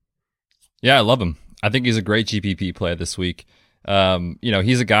stacks? Yeah, I love him. I think he's a great GPP play this week.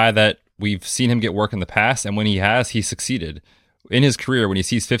 He's a guy that we've seen him get work in the past, and when he has, he's succeeded. In his career, when he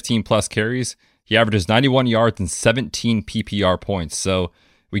sees 15 plus carries, he averages 91 yards and 17 PPR points. So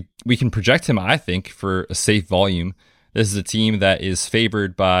we can project him, I think, for a safe volume. This is a team that is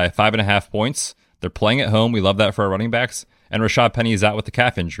favored by 5.5 points. They're playing at home. We love that for our running backs. And Rashad Penny is out with the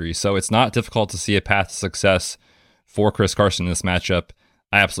calf injury. So it's not difficult to see a path to success for Chris Carson in this matchup.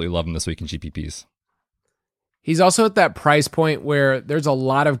 I absolutely love him this week in GPPs. He's also at that price point where there's a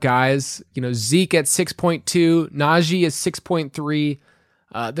lot of guys, Zeke at 6.2, Najee is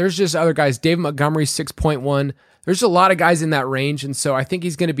 6.3. There's just other guys. David Montgomery 6.1. There's a lot of guys in that range. And so I think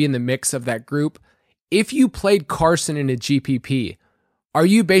he's going to be in the mix of that group. If you played Carson in a GPP, are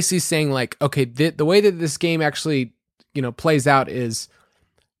you basically saying like, okay, the way that this game actually, plays out is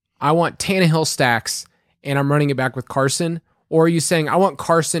I want Tannehill stacks and I'm running it back with Carson? Or are you saying I want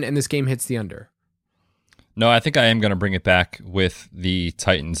Carson and this game hits the under? No, I think I am going to bring it back with the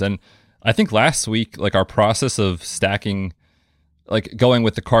Titans. And I think last week, like our process of stacking, like going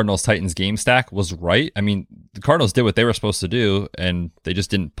with the Cardinals-Titans game stack was right. I mean, the Cardinals did what they were supposed to do, and they just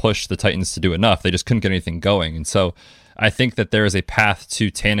didn't push the Titans to do enough. They just couldn't get anything going. And so I think that there is a path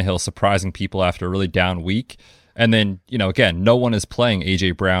to Tannehill surprising people after a really down week. And then, again, no one is playing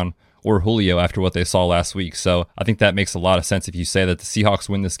A.J. Brown or Julio after what they saw last week. So I think that makes a lot of sense. If you say that the Seahawks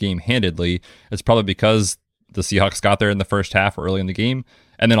win this game handedly, it's probably because the Seahawks got there in the first half or early in the game,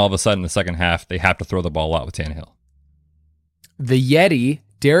 and then all of a sudden in the second half, they have to throw the ball out with Tannehill. The Yeti,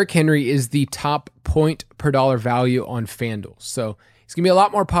 Derrick Henry, is the top point per dollar value on FanDuel. So he's going to be a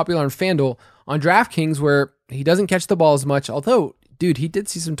lot more popular on FanDuel. On DraftKings, where he doesn't catch the ball as much, although, dude, he did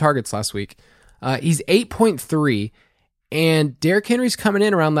see some targets last week. He's 8.3, and Derrick Henry's coming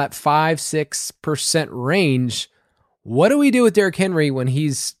in around that 5-6% range. What do we do with Derrick Henry when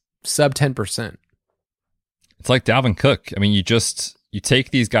he's sub 10%? It's like Dalvin Cook. I mean, you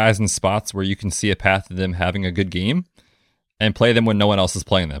take these guys in spots where you can see a path to them having a good game and play them when no one else is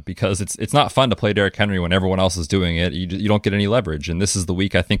playing them, because it's not fun to play Derrick Henry when everyone else is doing it. You don't get any leverage, and this is the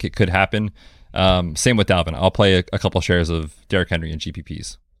week I think it could happen. Same with Dalvin. I'll play a couple shares of Derrick Henry and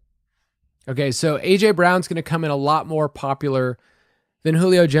GPPs. Okay, so A.J. Brown's going to come in a lot more popular than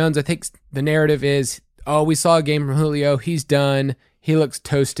Julio Jones. I think the narrative is, oh, we saw a game from Julio. He's done. He looks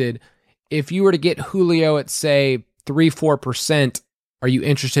toasted. If you were to get Julio at, say, 3-4%, are you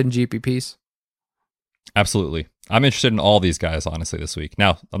interested in GPPs? Absolutely. I'm interested in all these guys, honestly, this week.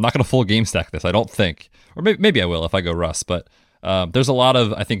 Now, I'm not going to full game stack this, I don't think. Or maybe I will if I go Russ. But there's a lot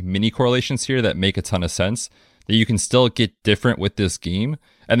of, I think, mini correlations here that make a ton of sense, that you can still get different with this game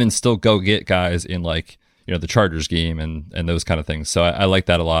and then still go get guys in like, you know, the Chargers game and those kind of things. So I like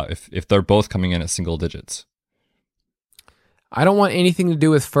that a lot if they're both coming in at single digits. I don't want anything to do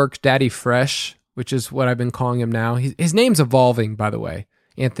with Ferk's Daddy Fresh, which is what I've been calling him now. His name's evolving, by the way,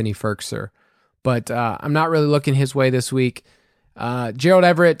 Anthony Ferkser. But I'm not really looking his way this week. Gerald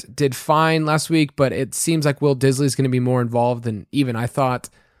Everett did fine last week, but it seems like Will Disley's going to be more involved than even I thought.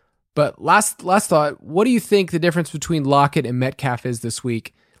 But last thought, what do you think the difference between Lockett and Metcalf is this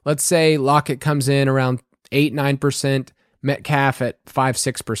week? Let's say Lockett comes in around 8-9%, Metcalf at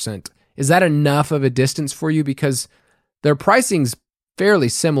 5-6%. Is that enough of a distance for you? Because their pricing's fairly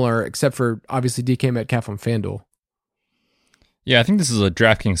similar, except for obviously DK Metcalf on FanDuel. Yeah, I think this is a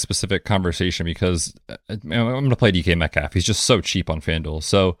DraftKings specific conversation because I'm going to play DK Metcalf. He's just so cheap on FanDuel.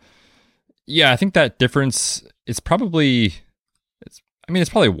 So, yeah, I think that difference is probably, it's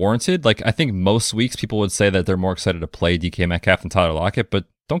probably warranted. Like, I think most weeks people would say that they're more excited to play DK Metcalf than Tyler Lockett, but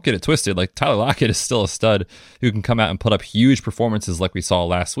don't get it twisted. Like, Tyler Lockett is still a stud who can come out and put up huge performances like we saw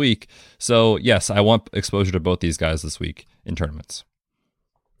last week. So, yes, I want exposure to both these guys this week in tournaments.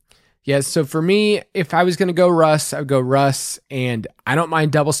 Yes, so for me, if I was going to go Russ, I would go Russ, and I don't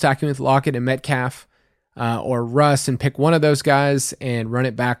mind double stacking with Lockett and Metcalf, or Russ and pick one of those guys and run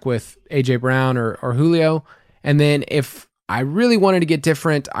it back with A.J. Brown or Julio. And then if I really wanted to get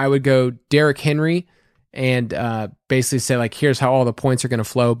different, I would go Derrick Henry and basically say, like, here's how all the points are going to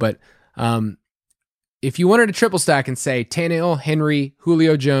flow. But if you wanted to triple stack and say Tannehill, Henry,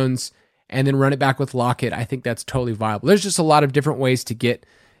 Julio Jones, and then run it back with Lockett, I think that's totally viable. There's just a lot of different ways to get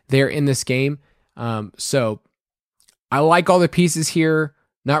there in this game. So I like all the pieces here.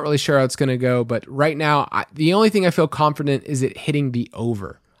 Not really sure how it's going to go, but right now, the only thing I feel confident is it hitting the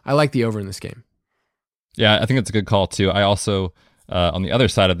over. I like the over in this game. Yeah, I think that's a good call too. I also, on the other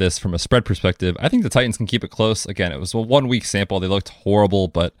side of this, from a spread perspective, I think the Titans can keep it close. Again, it was a 1 week sample. They looked horrible,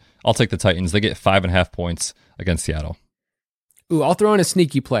 but I'll take the Titans. They get 5.5 points against Seattle. Ooh, I'll throw in a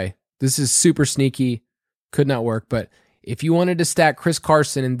sneaky play. This is super sneaky. Could not work, but if you wanted to stack Chris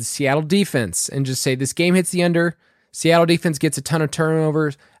Carson and the Seattle defense and just say this game hits the under, Seattle defense gets a ton of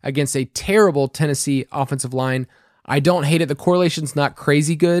turnovers against a terrible Tennessee offensive line, I don't hate it. The correlation's not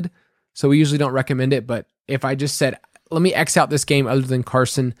crazy good, so we usually don't recommend it. But if I just said, let me X out this game other than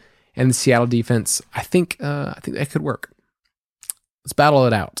Carson and the Seattle defense, I think that could work. Let's battle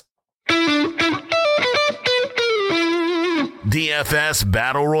it out. DFS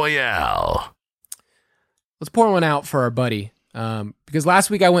Battle Royale. Let's pour one out for our buddy. Because last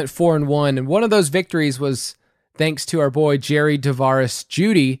week I went 4-1, and one of those victories was thanks to our boy Jerry Tavares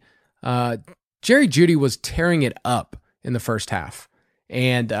Judy. Jerry Judy was tearing it up in the first half.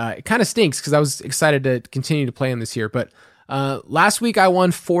 And it kind of stinks because I was excited to continue to play him this year. But last week I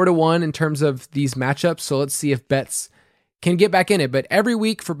won 4-1 in terms of these matchups. So let's see if bets can get back in it. But every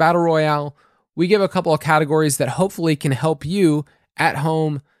week for Battle Royale, we give a couple of categories that hopefully can help you at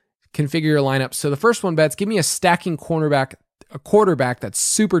home configure your lineup. So the first one, Bets, give me a stacking quarterback that's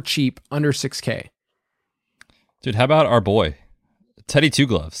super cheap, under 6K. Dude, how about our boy, Teddy Two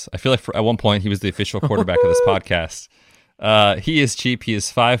Gloves? I feel like at one point he was the official quarterback of this podcast. He is cheap. He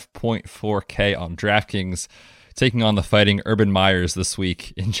is 5.4K on DraftKings, taking on the Fighting Urban Myers this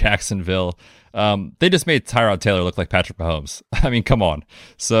week in Jacksonville. They just made Tyrod Taylor look like Patrick Mahomes. I mean, come on.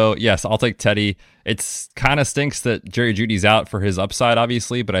 So, yes, I'll take Teddy. It's kind of stinks that Jerry Judy's out for his upside,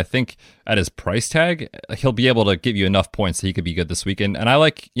 obviously, but I think at his price tag, he'll be able to give you enough points that he could be good this weekend. And I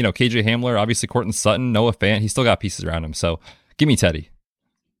like, KJ Hamler, obviously Courtland Sutton, Noah Fant. He's still got pieces around him. So, give me Teddy.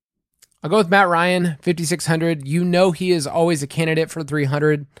 I'll go with Matt Ryan, 5,600. He is always a candidate for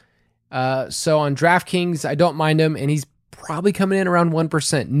 300. So on DraftKings, I don't mind him, and he's probably coming in around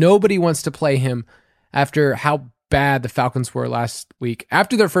 1%. Nobody wants to play him after how bad the Falcons were last week.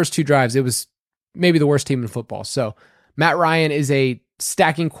 After their first two drives, it was maybe the worst team in football. So Matt Ryan is a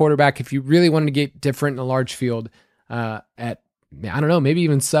stacking quarterback if you really wanted to get different in a large field at, I don't know, maybe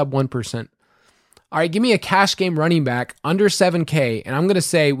even sub 1%. All right, give me a cash game running back under 7K, and I'm going to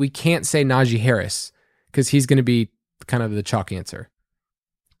say we can't say Najee Harris because he's going to be kind of the chalk answer.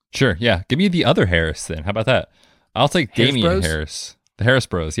 Sure, yeah. Give me the other Harris then. How about that? I'll take Damian Harris. The Harris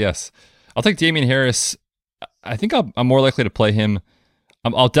Bros, yes. I'll take Damian Harris. I think I'm more likely to play him.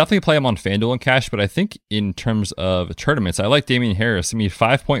 I'll definitely play him on FanDuel and cash, but I think in terms of tournaments, I like Damian Harris. I mean,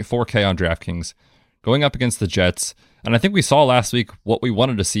 5.4K on DraftKings going up against the Jets. And I think we saw last week what we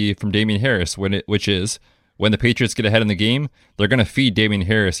wanted to see from Damian Harris, which is when the Patriots get ahead in the game, they're going to feed Damian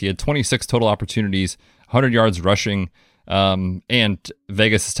Harris. He had 26 total opportunities, 100 yards rushing, and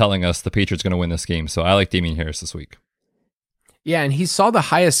Vegas is telling us the Patriots are going to win this game. So I like Damian Harris this week. Yeah, and he saw the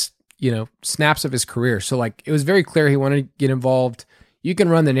highest, snaps of his career. So like it was very clear he wanted to get involved. You can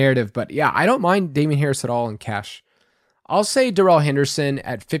run the narrative, but yeah, I don't mind Damian Harris at all in cash. I'll say Darrell Henderson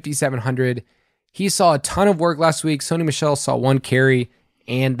at 5,700. He saw a ton of work last week. Sony Michel saw 1 carry,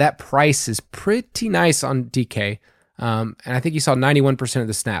 and that price is pretty nice on DK. And I think he saw 91% of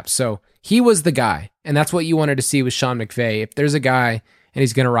the snaps. So he was the guy, and that's what you wanted to see with Sean McVay. If there's a guy and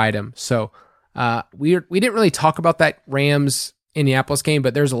he's going to ride him. So we didn't really talk about that Rams Indianapolis game,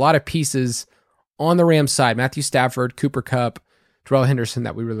 but there's a lot of pieces on the Rams side. Matthew Stafford, Cooper Kupp, Darrell Henderson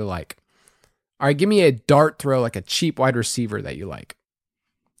that we really like. All right, give me a dart throw, like a cheap wide receiver that you like.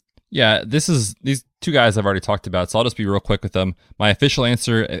 Yeah, these two guys I've already talked about, so I'll just be real quick with them. My official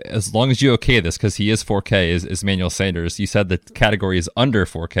answer, as long as you okay this, because he is 4K, is Emmanuel Sanders. You said the category is under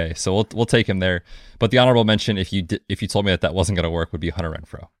 4K, so we'll take him there. But the honorable mention, if you told me that wasn't going to work, would be Hunter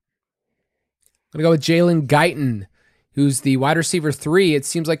Renfrow. I'm going to go with Jalen Guyton, who's the wide receiver 3. It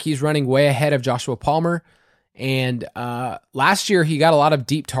seems like he's running way ahead of Joshua Palmer. And last year, he got a lot of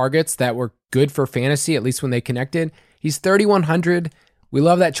deep targets that were good for fantasy, at least when they connected. He's 3,100. We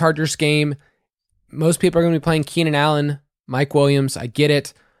love that Chargers game. Most people are going to be playing Keenan Allen, Mike Williams. I get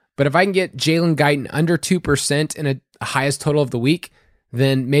it. But if I can get Jalen Guyton under 2% in a highest total of the week,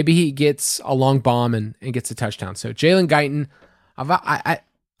 then maybe he gets a long bomb and gets a touchdown. So Jalen Guyton,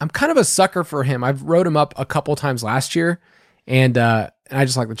 I'm kind of a sucker for him. I've wrote him up a couple times last year, and I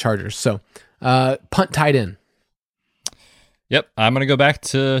just like the Chargers. So punt tight end. Yep, I'm going to go back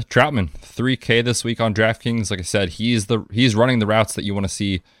to Troutman. 3K this week on DraftKings. Like I said, he's running the routes that you want to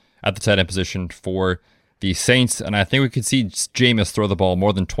see at the tight end position for the Saints, and I think we could see Jameis throw the ball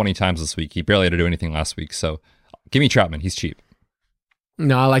more than 20 times this week. He barely had to do anything last week, so give me Troutman. He's cheap.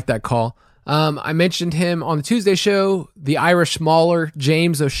 No, I like that call. I mentioned him on the Tuesday show. The Irish Mauler,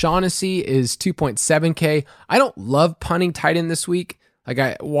 James O'Shaughnessy, is 2.7K. I don't love punting tight end this week.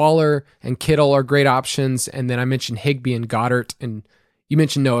 Waller and Kittle are great options. And then I mentioned Higbee and Goddard, and you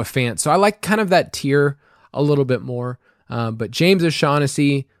mentioned Noah Fant. So I like kind of that tier a little bit more. But James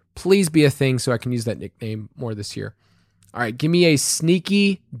O'Shaughnessy, please be a thing so I can use that nickname more this year. All right, give me a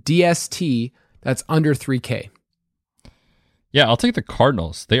sneaky DST that's under 3K. Yeah, I'll take the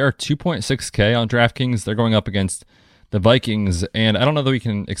Cardinals. They are 2.6K on DraftKings. They're going up against the Vikings. And I don't know that we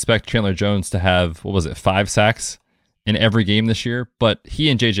can expect Chandler Jones to have, 5 sacks in every game this year, but he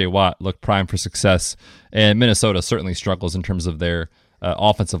and J.J. Watt look primed for success, and Minnesota certainly struggles in terms of their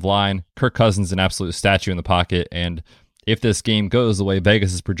offensive line. Kirk Cousins, an absolute statue in the pocket, and if this game goes the way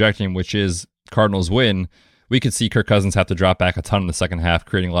Vegas is projecting, which is Cardinals win, we could see Kirk Cousins have to drop back a ton in the second half,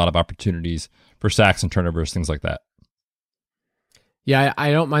 creating a lot of opportunities for sacks and turnovers, things like that. Yeah, I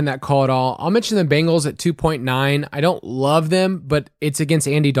don't mind that call at all. I'll mention the Bengals at 2.9. I don't love them, but it's against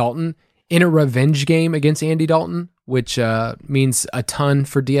Andy Dalton in a revenge game against Andy Dalton, which means a ton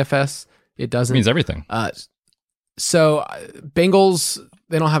for DFS. It doesn't. It means everything. So Bengals,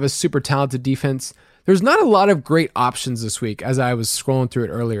 they don't have a super talented defense. There's not a lot of great options this week, as I was scrolling through it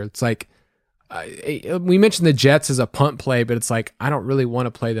earlier. It's like, we mentioned the Jets as a punt play, but it's like, I don't really want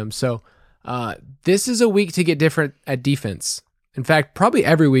to play them. So this is a week to get different at defense. In fact, probably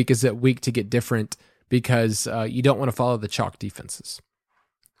every week is a week to get different because you don't want to follow the chalk defenses.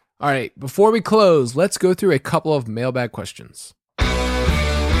 All right, before we close, let's go through a couple of mailbag questions.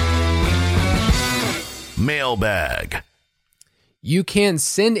 Mailbag. You can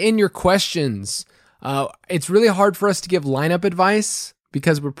send in your questions. It's really hard for us to give lineup advice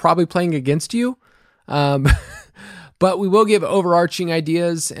because we're probably playing against you. But we will give overarching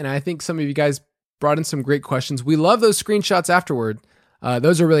ideas, and I think some of you guys brought in some great questions. We love those screenshots afterward.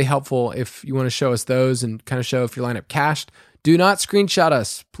 Those are really helpful if you want to show us those and kind of show if your lineup cashed. Do not screenshot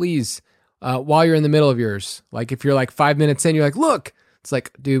us, please, while you're in the middle of yours. Like if you're like 5 minutes in, you're like, look, it's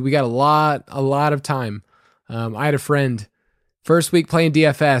like, dude, we got a lot of time. I had a friend first week playing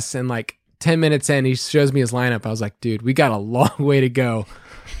DFS, and like 10 minutes in, he shows me his lineup. I was like, dude, we got a long way to go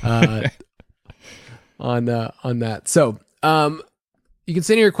on that. So you can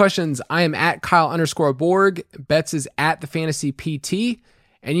send in your questions. I am at Kyle_Borg. Betts is at the Fantasy PT.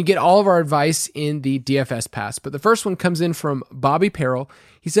 And you get all of our advice in the DFS Pass. But the first one comes in from Bobby Perrell.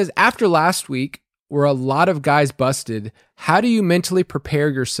 He says, after last week, where a lot of guys busted, how do you mentally prepare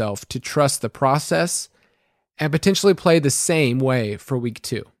yourself to trust the process and potentially play the same way for week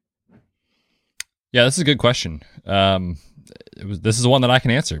 2? Yeah, this is a good question. This is one that I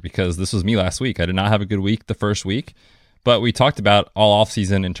can answer because this was me last week. I did not have a good week the first week, but we talked about all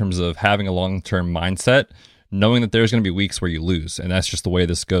offseason in terms of having a long-term mindset, knowing that there's going to be weeks where you lose, and that's just the way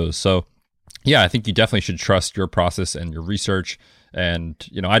this goes. So, yeah, I think you definitely should trust your process and your research. And,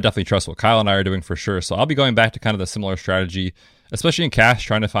 I definitely trust what Kyle and I are doing for sure. So I'll be going back to kind of the similar strategy, especially in cash,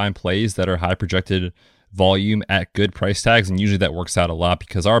 trying to find plays that are high projected volume at good price tags. And usually that works out a lot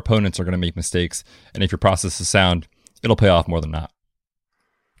because our opponents are going to make mistakes. And if your process is sound, it'll pay off more than not.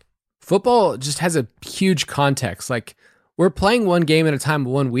 Football just has a huge context. Like, we're playing one game at a time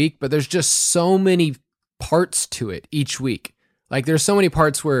 1 week, but there's just so many parts to it each week. Like, there's so many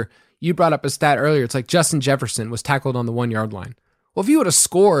parts where you brought up a stat earlier. It's like Justin Jefferson was tackled on the 1 yard line. Well, if you would have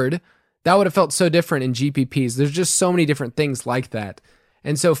scored, that would have felt so different in GPPs. There's just so many different things like that.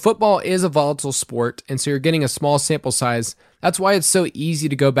 And so football is a volatile sport, and so you're getting a small sample size. That's why it's so easy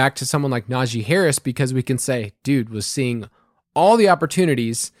to go back to someone like Najee Harris, because we can say, dude was seeing all the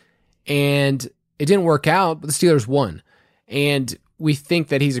opportunities, and it didn't work out, but the Steelers won. And we think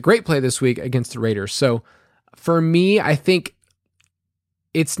that he's a great play this week against the Raiders. So for me, I think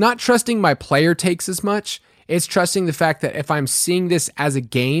it's not trusting my player takes as much. It's trusting the fact that if I'm seeing this as a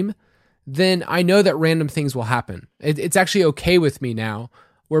game, then I know that random things will happen. It's actually okay with me now,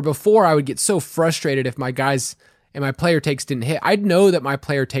 where before I would get so frustrated if my guys and my player takes didn't hit. I'd know that my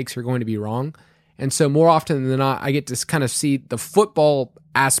player takes are going to be wrong. And so more often than not, I get to kind of see the football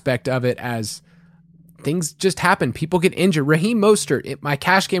aspect of it as things just happen. People get injured. Raheem Mostert, my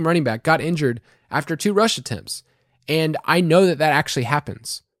cash game running back, got injured after 2 rush attempts. And I know that actually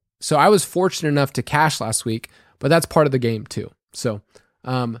happens. So I was fortunate enough to cash last week, but that's part of the game too. So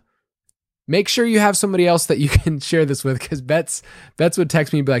make sure you have somebody else that you can share this with, because Betts would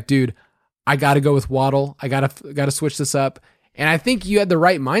text me and be like, dude, I got to go with Waddle. I got to switch this up. And I think you had the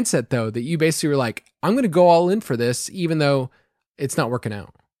right mindset, though, that you basically were like, I'm going to go all in for this, even though it's not working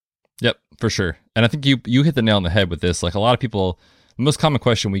out. Yep, for sure. And I think you hit the nail on the head with this. Like, a lot of people, the most common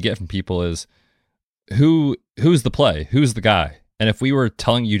question we get from people is, who's the play? Who's the guy? And if we were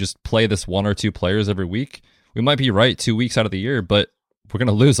telling you just play this 1 or 2 players every week, we might be right 2 weeks out of the year, but we're going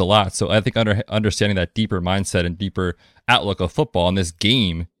to lose a lot. So I think understanding that deeper mindset and deeper outlook of football in this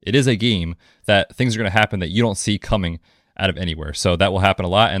game, it is a game that things are going to happen that you don't see coming out of anywhere. So that will happen a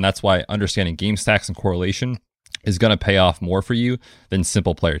lot. And that's why understanding game stacks and correlation is going to pay off more for you than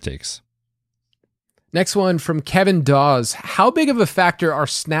simple player takes. Next one from Kevin Dawes. How big of a factor are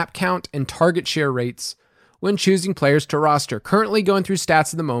snap count and target share rates when choosing players to roster? Currently going through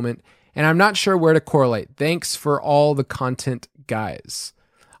stats at the moment, and I'm not sure where to correlate. Thanks for all the content, guys.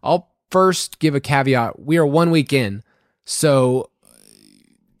 I'll first give a caveat. We are 1 week in, so,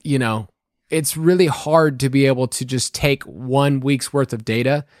 it's really hard to be able to just take 1 week's worth of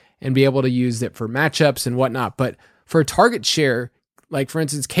data and be able to use it for matchups and whatnot. But for target share, like for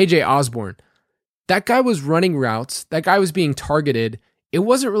instance, KJ Osborne, that guy was running routes. That guy was being targeted. It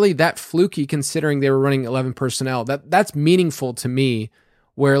wasn't really that fluky considering they were running 11 personnel. That's meaningful to me,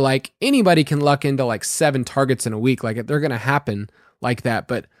 where like anybody can luck into like 7 targets in a week. Like they're going to happen like that.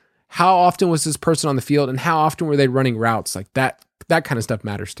 But how often was this person on the field and how often were they running routes? Like that kind of stuff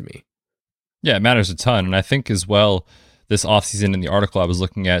matters to me. Yeah, it matters a ton. And I think as well, this offseason in the article I was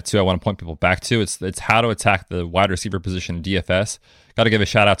looking at too, I want to point people back to, it's how to attack the wide receiver position in DFS. Got to give a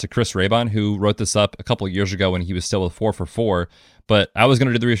shout out to Chris Raybon, who wrote this up a couple of years ago when he was still with 4 for 4. But I was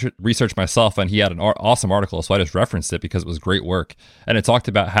going to do the research myself, and he had an awesome article, so I just referenced it because it was great work. And it talked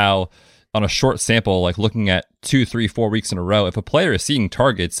about how on a short sample, like looking at 2, 3, 4 weeks in a row, if a player is seeing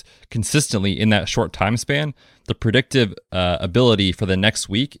targets consistently in that short time span, the predictive ability for the next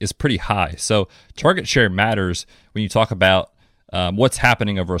week is pretty high. So target share matters when you talk about what's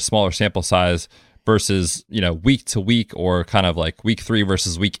happening over a smaller sample size versus, week to week, or kind of like week 3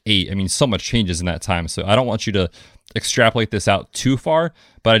 versus week 8. I mean, so much changes in that time. So I don't want you to extrapolate this out too far,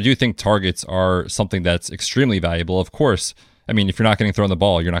 but I do think targets are something that's extremely valuable. Of course, I mean, if you're not getting thrown the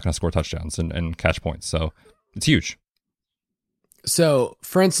ball, you're not going to score touchdowns and catch points. So it's huge. So,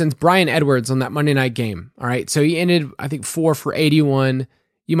 for instance, Bryan Edwards on that Monday night game. All right. So he ended, I think, 4 for 81.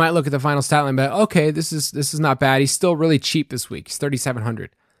 You might look at the final stat line, but okay, this is not bad. He's still really cheap this week. He's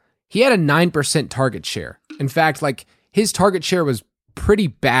 3,700. He had a 9% target share. In fact, like his target share was pretty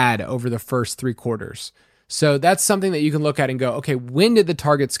bad over the first 3 quarters. So that's something that you can look at and go, okay, when did the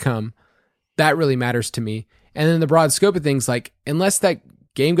targets come? That really matters to me. And then the broad scope of things, like unless that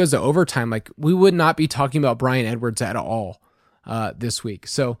game goes to overtime, like we would not be talking about Bryan Edwards at all this week.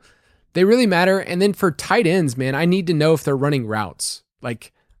 So they really matter. And then for tight ends, man, I need to know if they're running routes.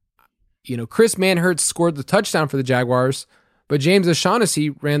 Like, Chris Manhertz scored the touchdown for the Jaguars, but James O'Shaughnessy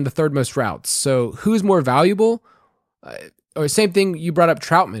ran the third most routes. So who's more valuable? Or same thing, you brought up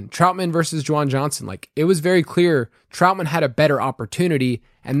Troutman versus Juwan Johnson. Like, it was very clear Troutman had a better opportunity,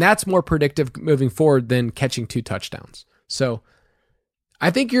 and that's more predictive moving forward than catching 2 touchdowns. So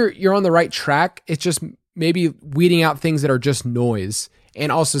I think you're on the right track. It's just maybe weeding out things that are just noise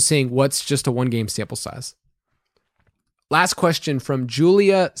and also seeing what's just a 1-game sample size. Last question from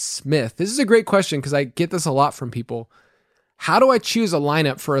Julia Smith. This is a great question because I get this a lot from people. How do I choose a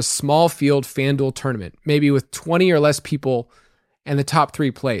lineup for a small field FanDuel tournament, maybe with 20 or less people and the top 3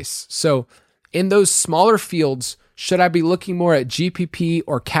 place? So in those smaller fields, should I be looking more at GPP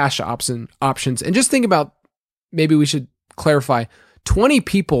or cash options? And just think about, maybe we should clarify, 20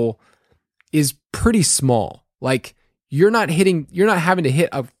 people is pretty small. Like, you're not having to hit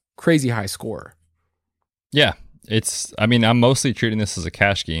a crazy high score. Yeah. I'm mostly treating this as a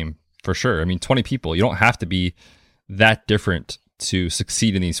cash game for sure. 20 people, you don't have to be that different to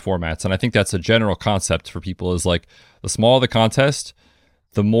succeed in these formats. And I think that's a general concept for people, is like, the smaller the contest,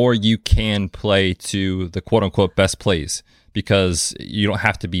 the more you can play to the quote unquote best plays, because you don't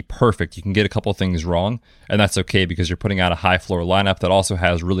have to be perfect. You can get a couple things wrong, and that's okay, because you're putting out a high floor lineup that also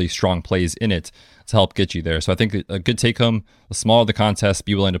has really strong plays in it to help get you there. So I think a good take home, the smaller the contest,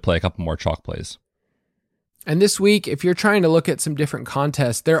 be willing to play a couple more chalk plays. And this week, if you're trying to look at some different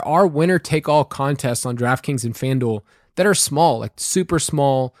contests, there are winner-take-all contests on DraftKings and FanDuel that are small, like super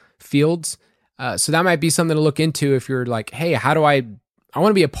small fields. So that might be something to look into if you're like, hey, how do I want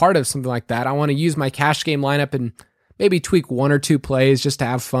to be a part of something like that. I want to use my cash game lineup and maybe tweak 1 or 2 plays just to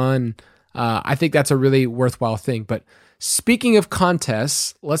have fun. I think that's a really worthwhile thing. But speaking of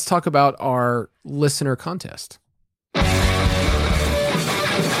contests, let's talk about our listener contest.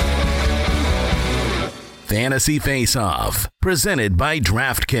 Fantasy Face-Off, presented by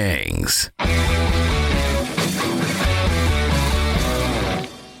DraftKings.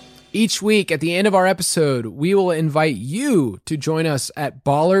 Each week at the end of our episode, we will invite you to join us at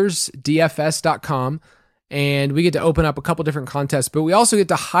ballersdfs.com, and we get to open up a couple different contests, but we also get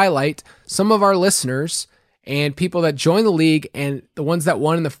to highlight some of our listeners and people that join the league and the ones that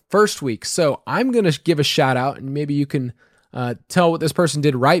won in the first week. So I'm going to give a shout out, and maybe you can tell what this person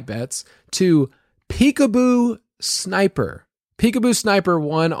did right, Bets, to Peekaboo Sniper. Peekaboo Sniper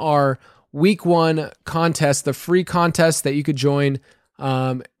won our week 1 contest, the free contest that you could join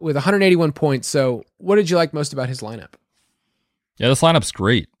with 181 points. So what did you like most about his lineup? Yeah, this lineup's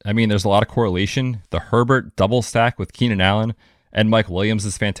great. There's a lot of correlation. The Herbert double stack with Keenan Allen and Mike Williams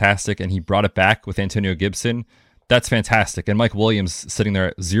is fantastic, and he brought it back with Antonio Gibson. That's fantastic. And Mike Williams sitting there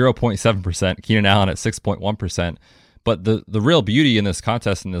at 0.7%, Keenan Allen at 6.1%. But the real beauty in this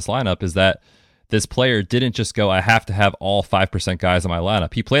contest, in this lineup, is that this player didn't just go, I have to have all 5% guys in my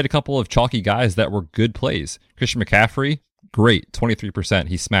lineup. He played a couple of chalky guys that were good plays. Christian McCaffrey, great, 23%.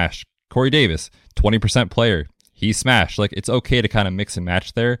 He smashed. Corey Davis, 20% player. He smashed. Like, it's okay to kind of mix and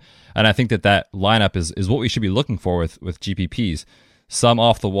match there. And I think that lineup is what we should be looking for with GPPs. Some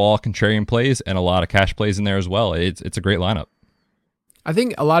off-the-wall contrarian plays and a lot of cash plays in there as well. It's a great lineup. I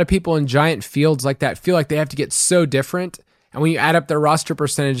think a lot of people in giant fields like that feel like they have to get so different. And when you add up their roster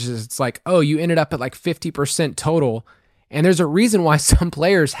percentages, it's like, oh, you ended up at like 50% total. And there's a reason why some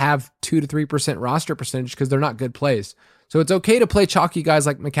players have 2 to 3% roster percentage, because they're not good plays. So it's okay to play chalky guys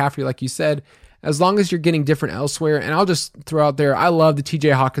like McCaffrey, like you said, as long as you're getting different elsewhere. And I'll just throw out there, I love the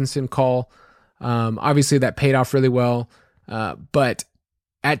TJ Hawkinson call. Obviously, that paid off really well. But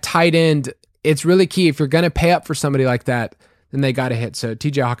at tight end, it's really key. If you're going to pay up for somebody like that, then they got to hit. So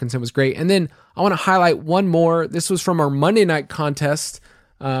TJ Hawkinson was great. And then I want to highlight one more. This was from our Monday night contest.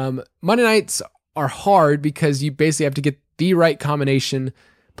 Monday nights are hard because you basically have to get the right combination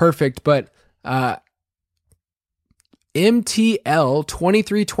perfect. But MTL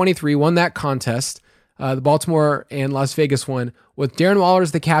 2323 won that contest. The Baltimore and Las Vegas one with Darren Waller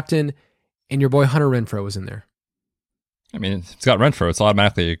as the captain, and your boy Hunter Renfrow was in there. It's got Renfrow. It's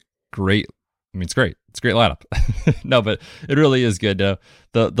automatically a great. It's great. It's a great lineup. No, but it really is good. The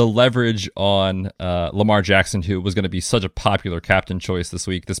leverage on Lamar Jackson, who was going to be such a popular captain choice this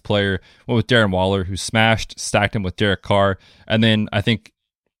week. This player went with Darren Waller, who smashed, stacked him with Derek Carr, and then I think,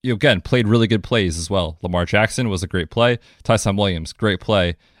 again, played really good plays as well. Lamar Jackson was a great play. Tyson Williams, great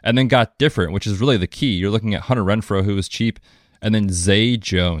play, and then got different, which is really the key. You're looking at Hunter Renfrow, who was cheap, And then Zay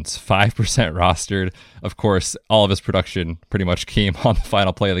Jones, 5% rostered. Of course, all of his production pretty much came on the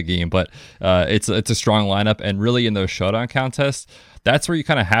final play of the game, but it's a strong lineup. And really in those showdown contests, that's where you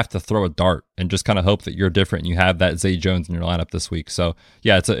kind of have to throw a dart and just kind of hope that you're different and you have that Zay Jones in your lineup this week. So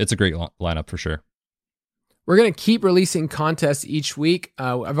yeah, it's a great lineup for sure. We're going to keep releasing contests each week.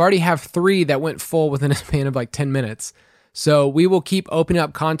 I've already have 3 that went full within a span of like 10 minutes. So we will keep opening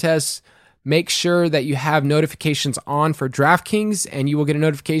up contests. Make sure that you have notifications on for DraftKings, and you will get a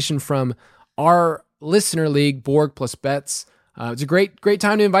notification from our listener league, Borg Plus Bets. It's a great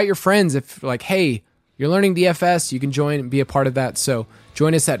time to invite your friends. If like, hey, you're learning DFS, you can join and be a part of that. So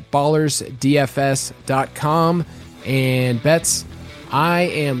join us at ballersdfs.com. And Bets, I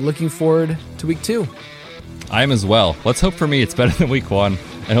am looking forward to week 2. I am as well. Let's hope for me it's better than week 1,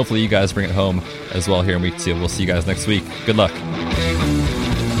 and hopefully you guys bring it home as well here in week 2. We'll see you guys next week. Good luck.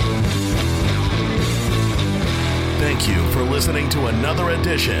 Thank you for listening to another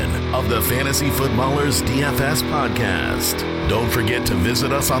edition of the Fantasy Footballers DFS podcast. Don't forget to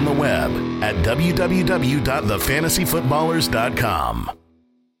visit us on the web at www.thefantasyfootballers.com.